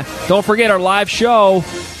doing that. Don't forget our live show.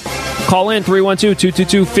 Call in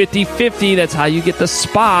 312-222-5050. That's how you get the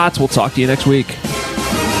spots. We'll talk to you next week.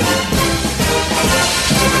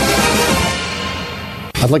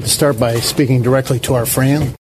 I'd like to start by speaking directly to our Fran.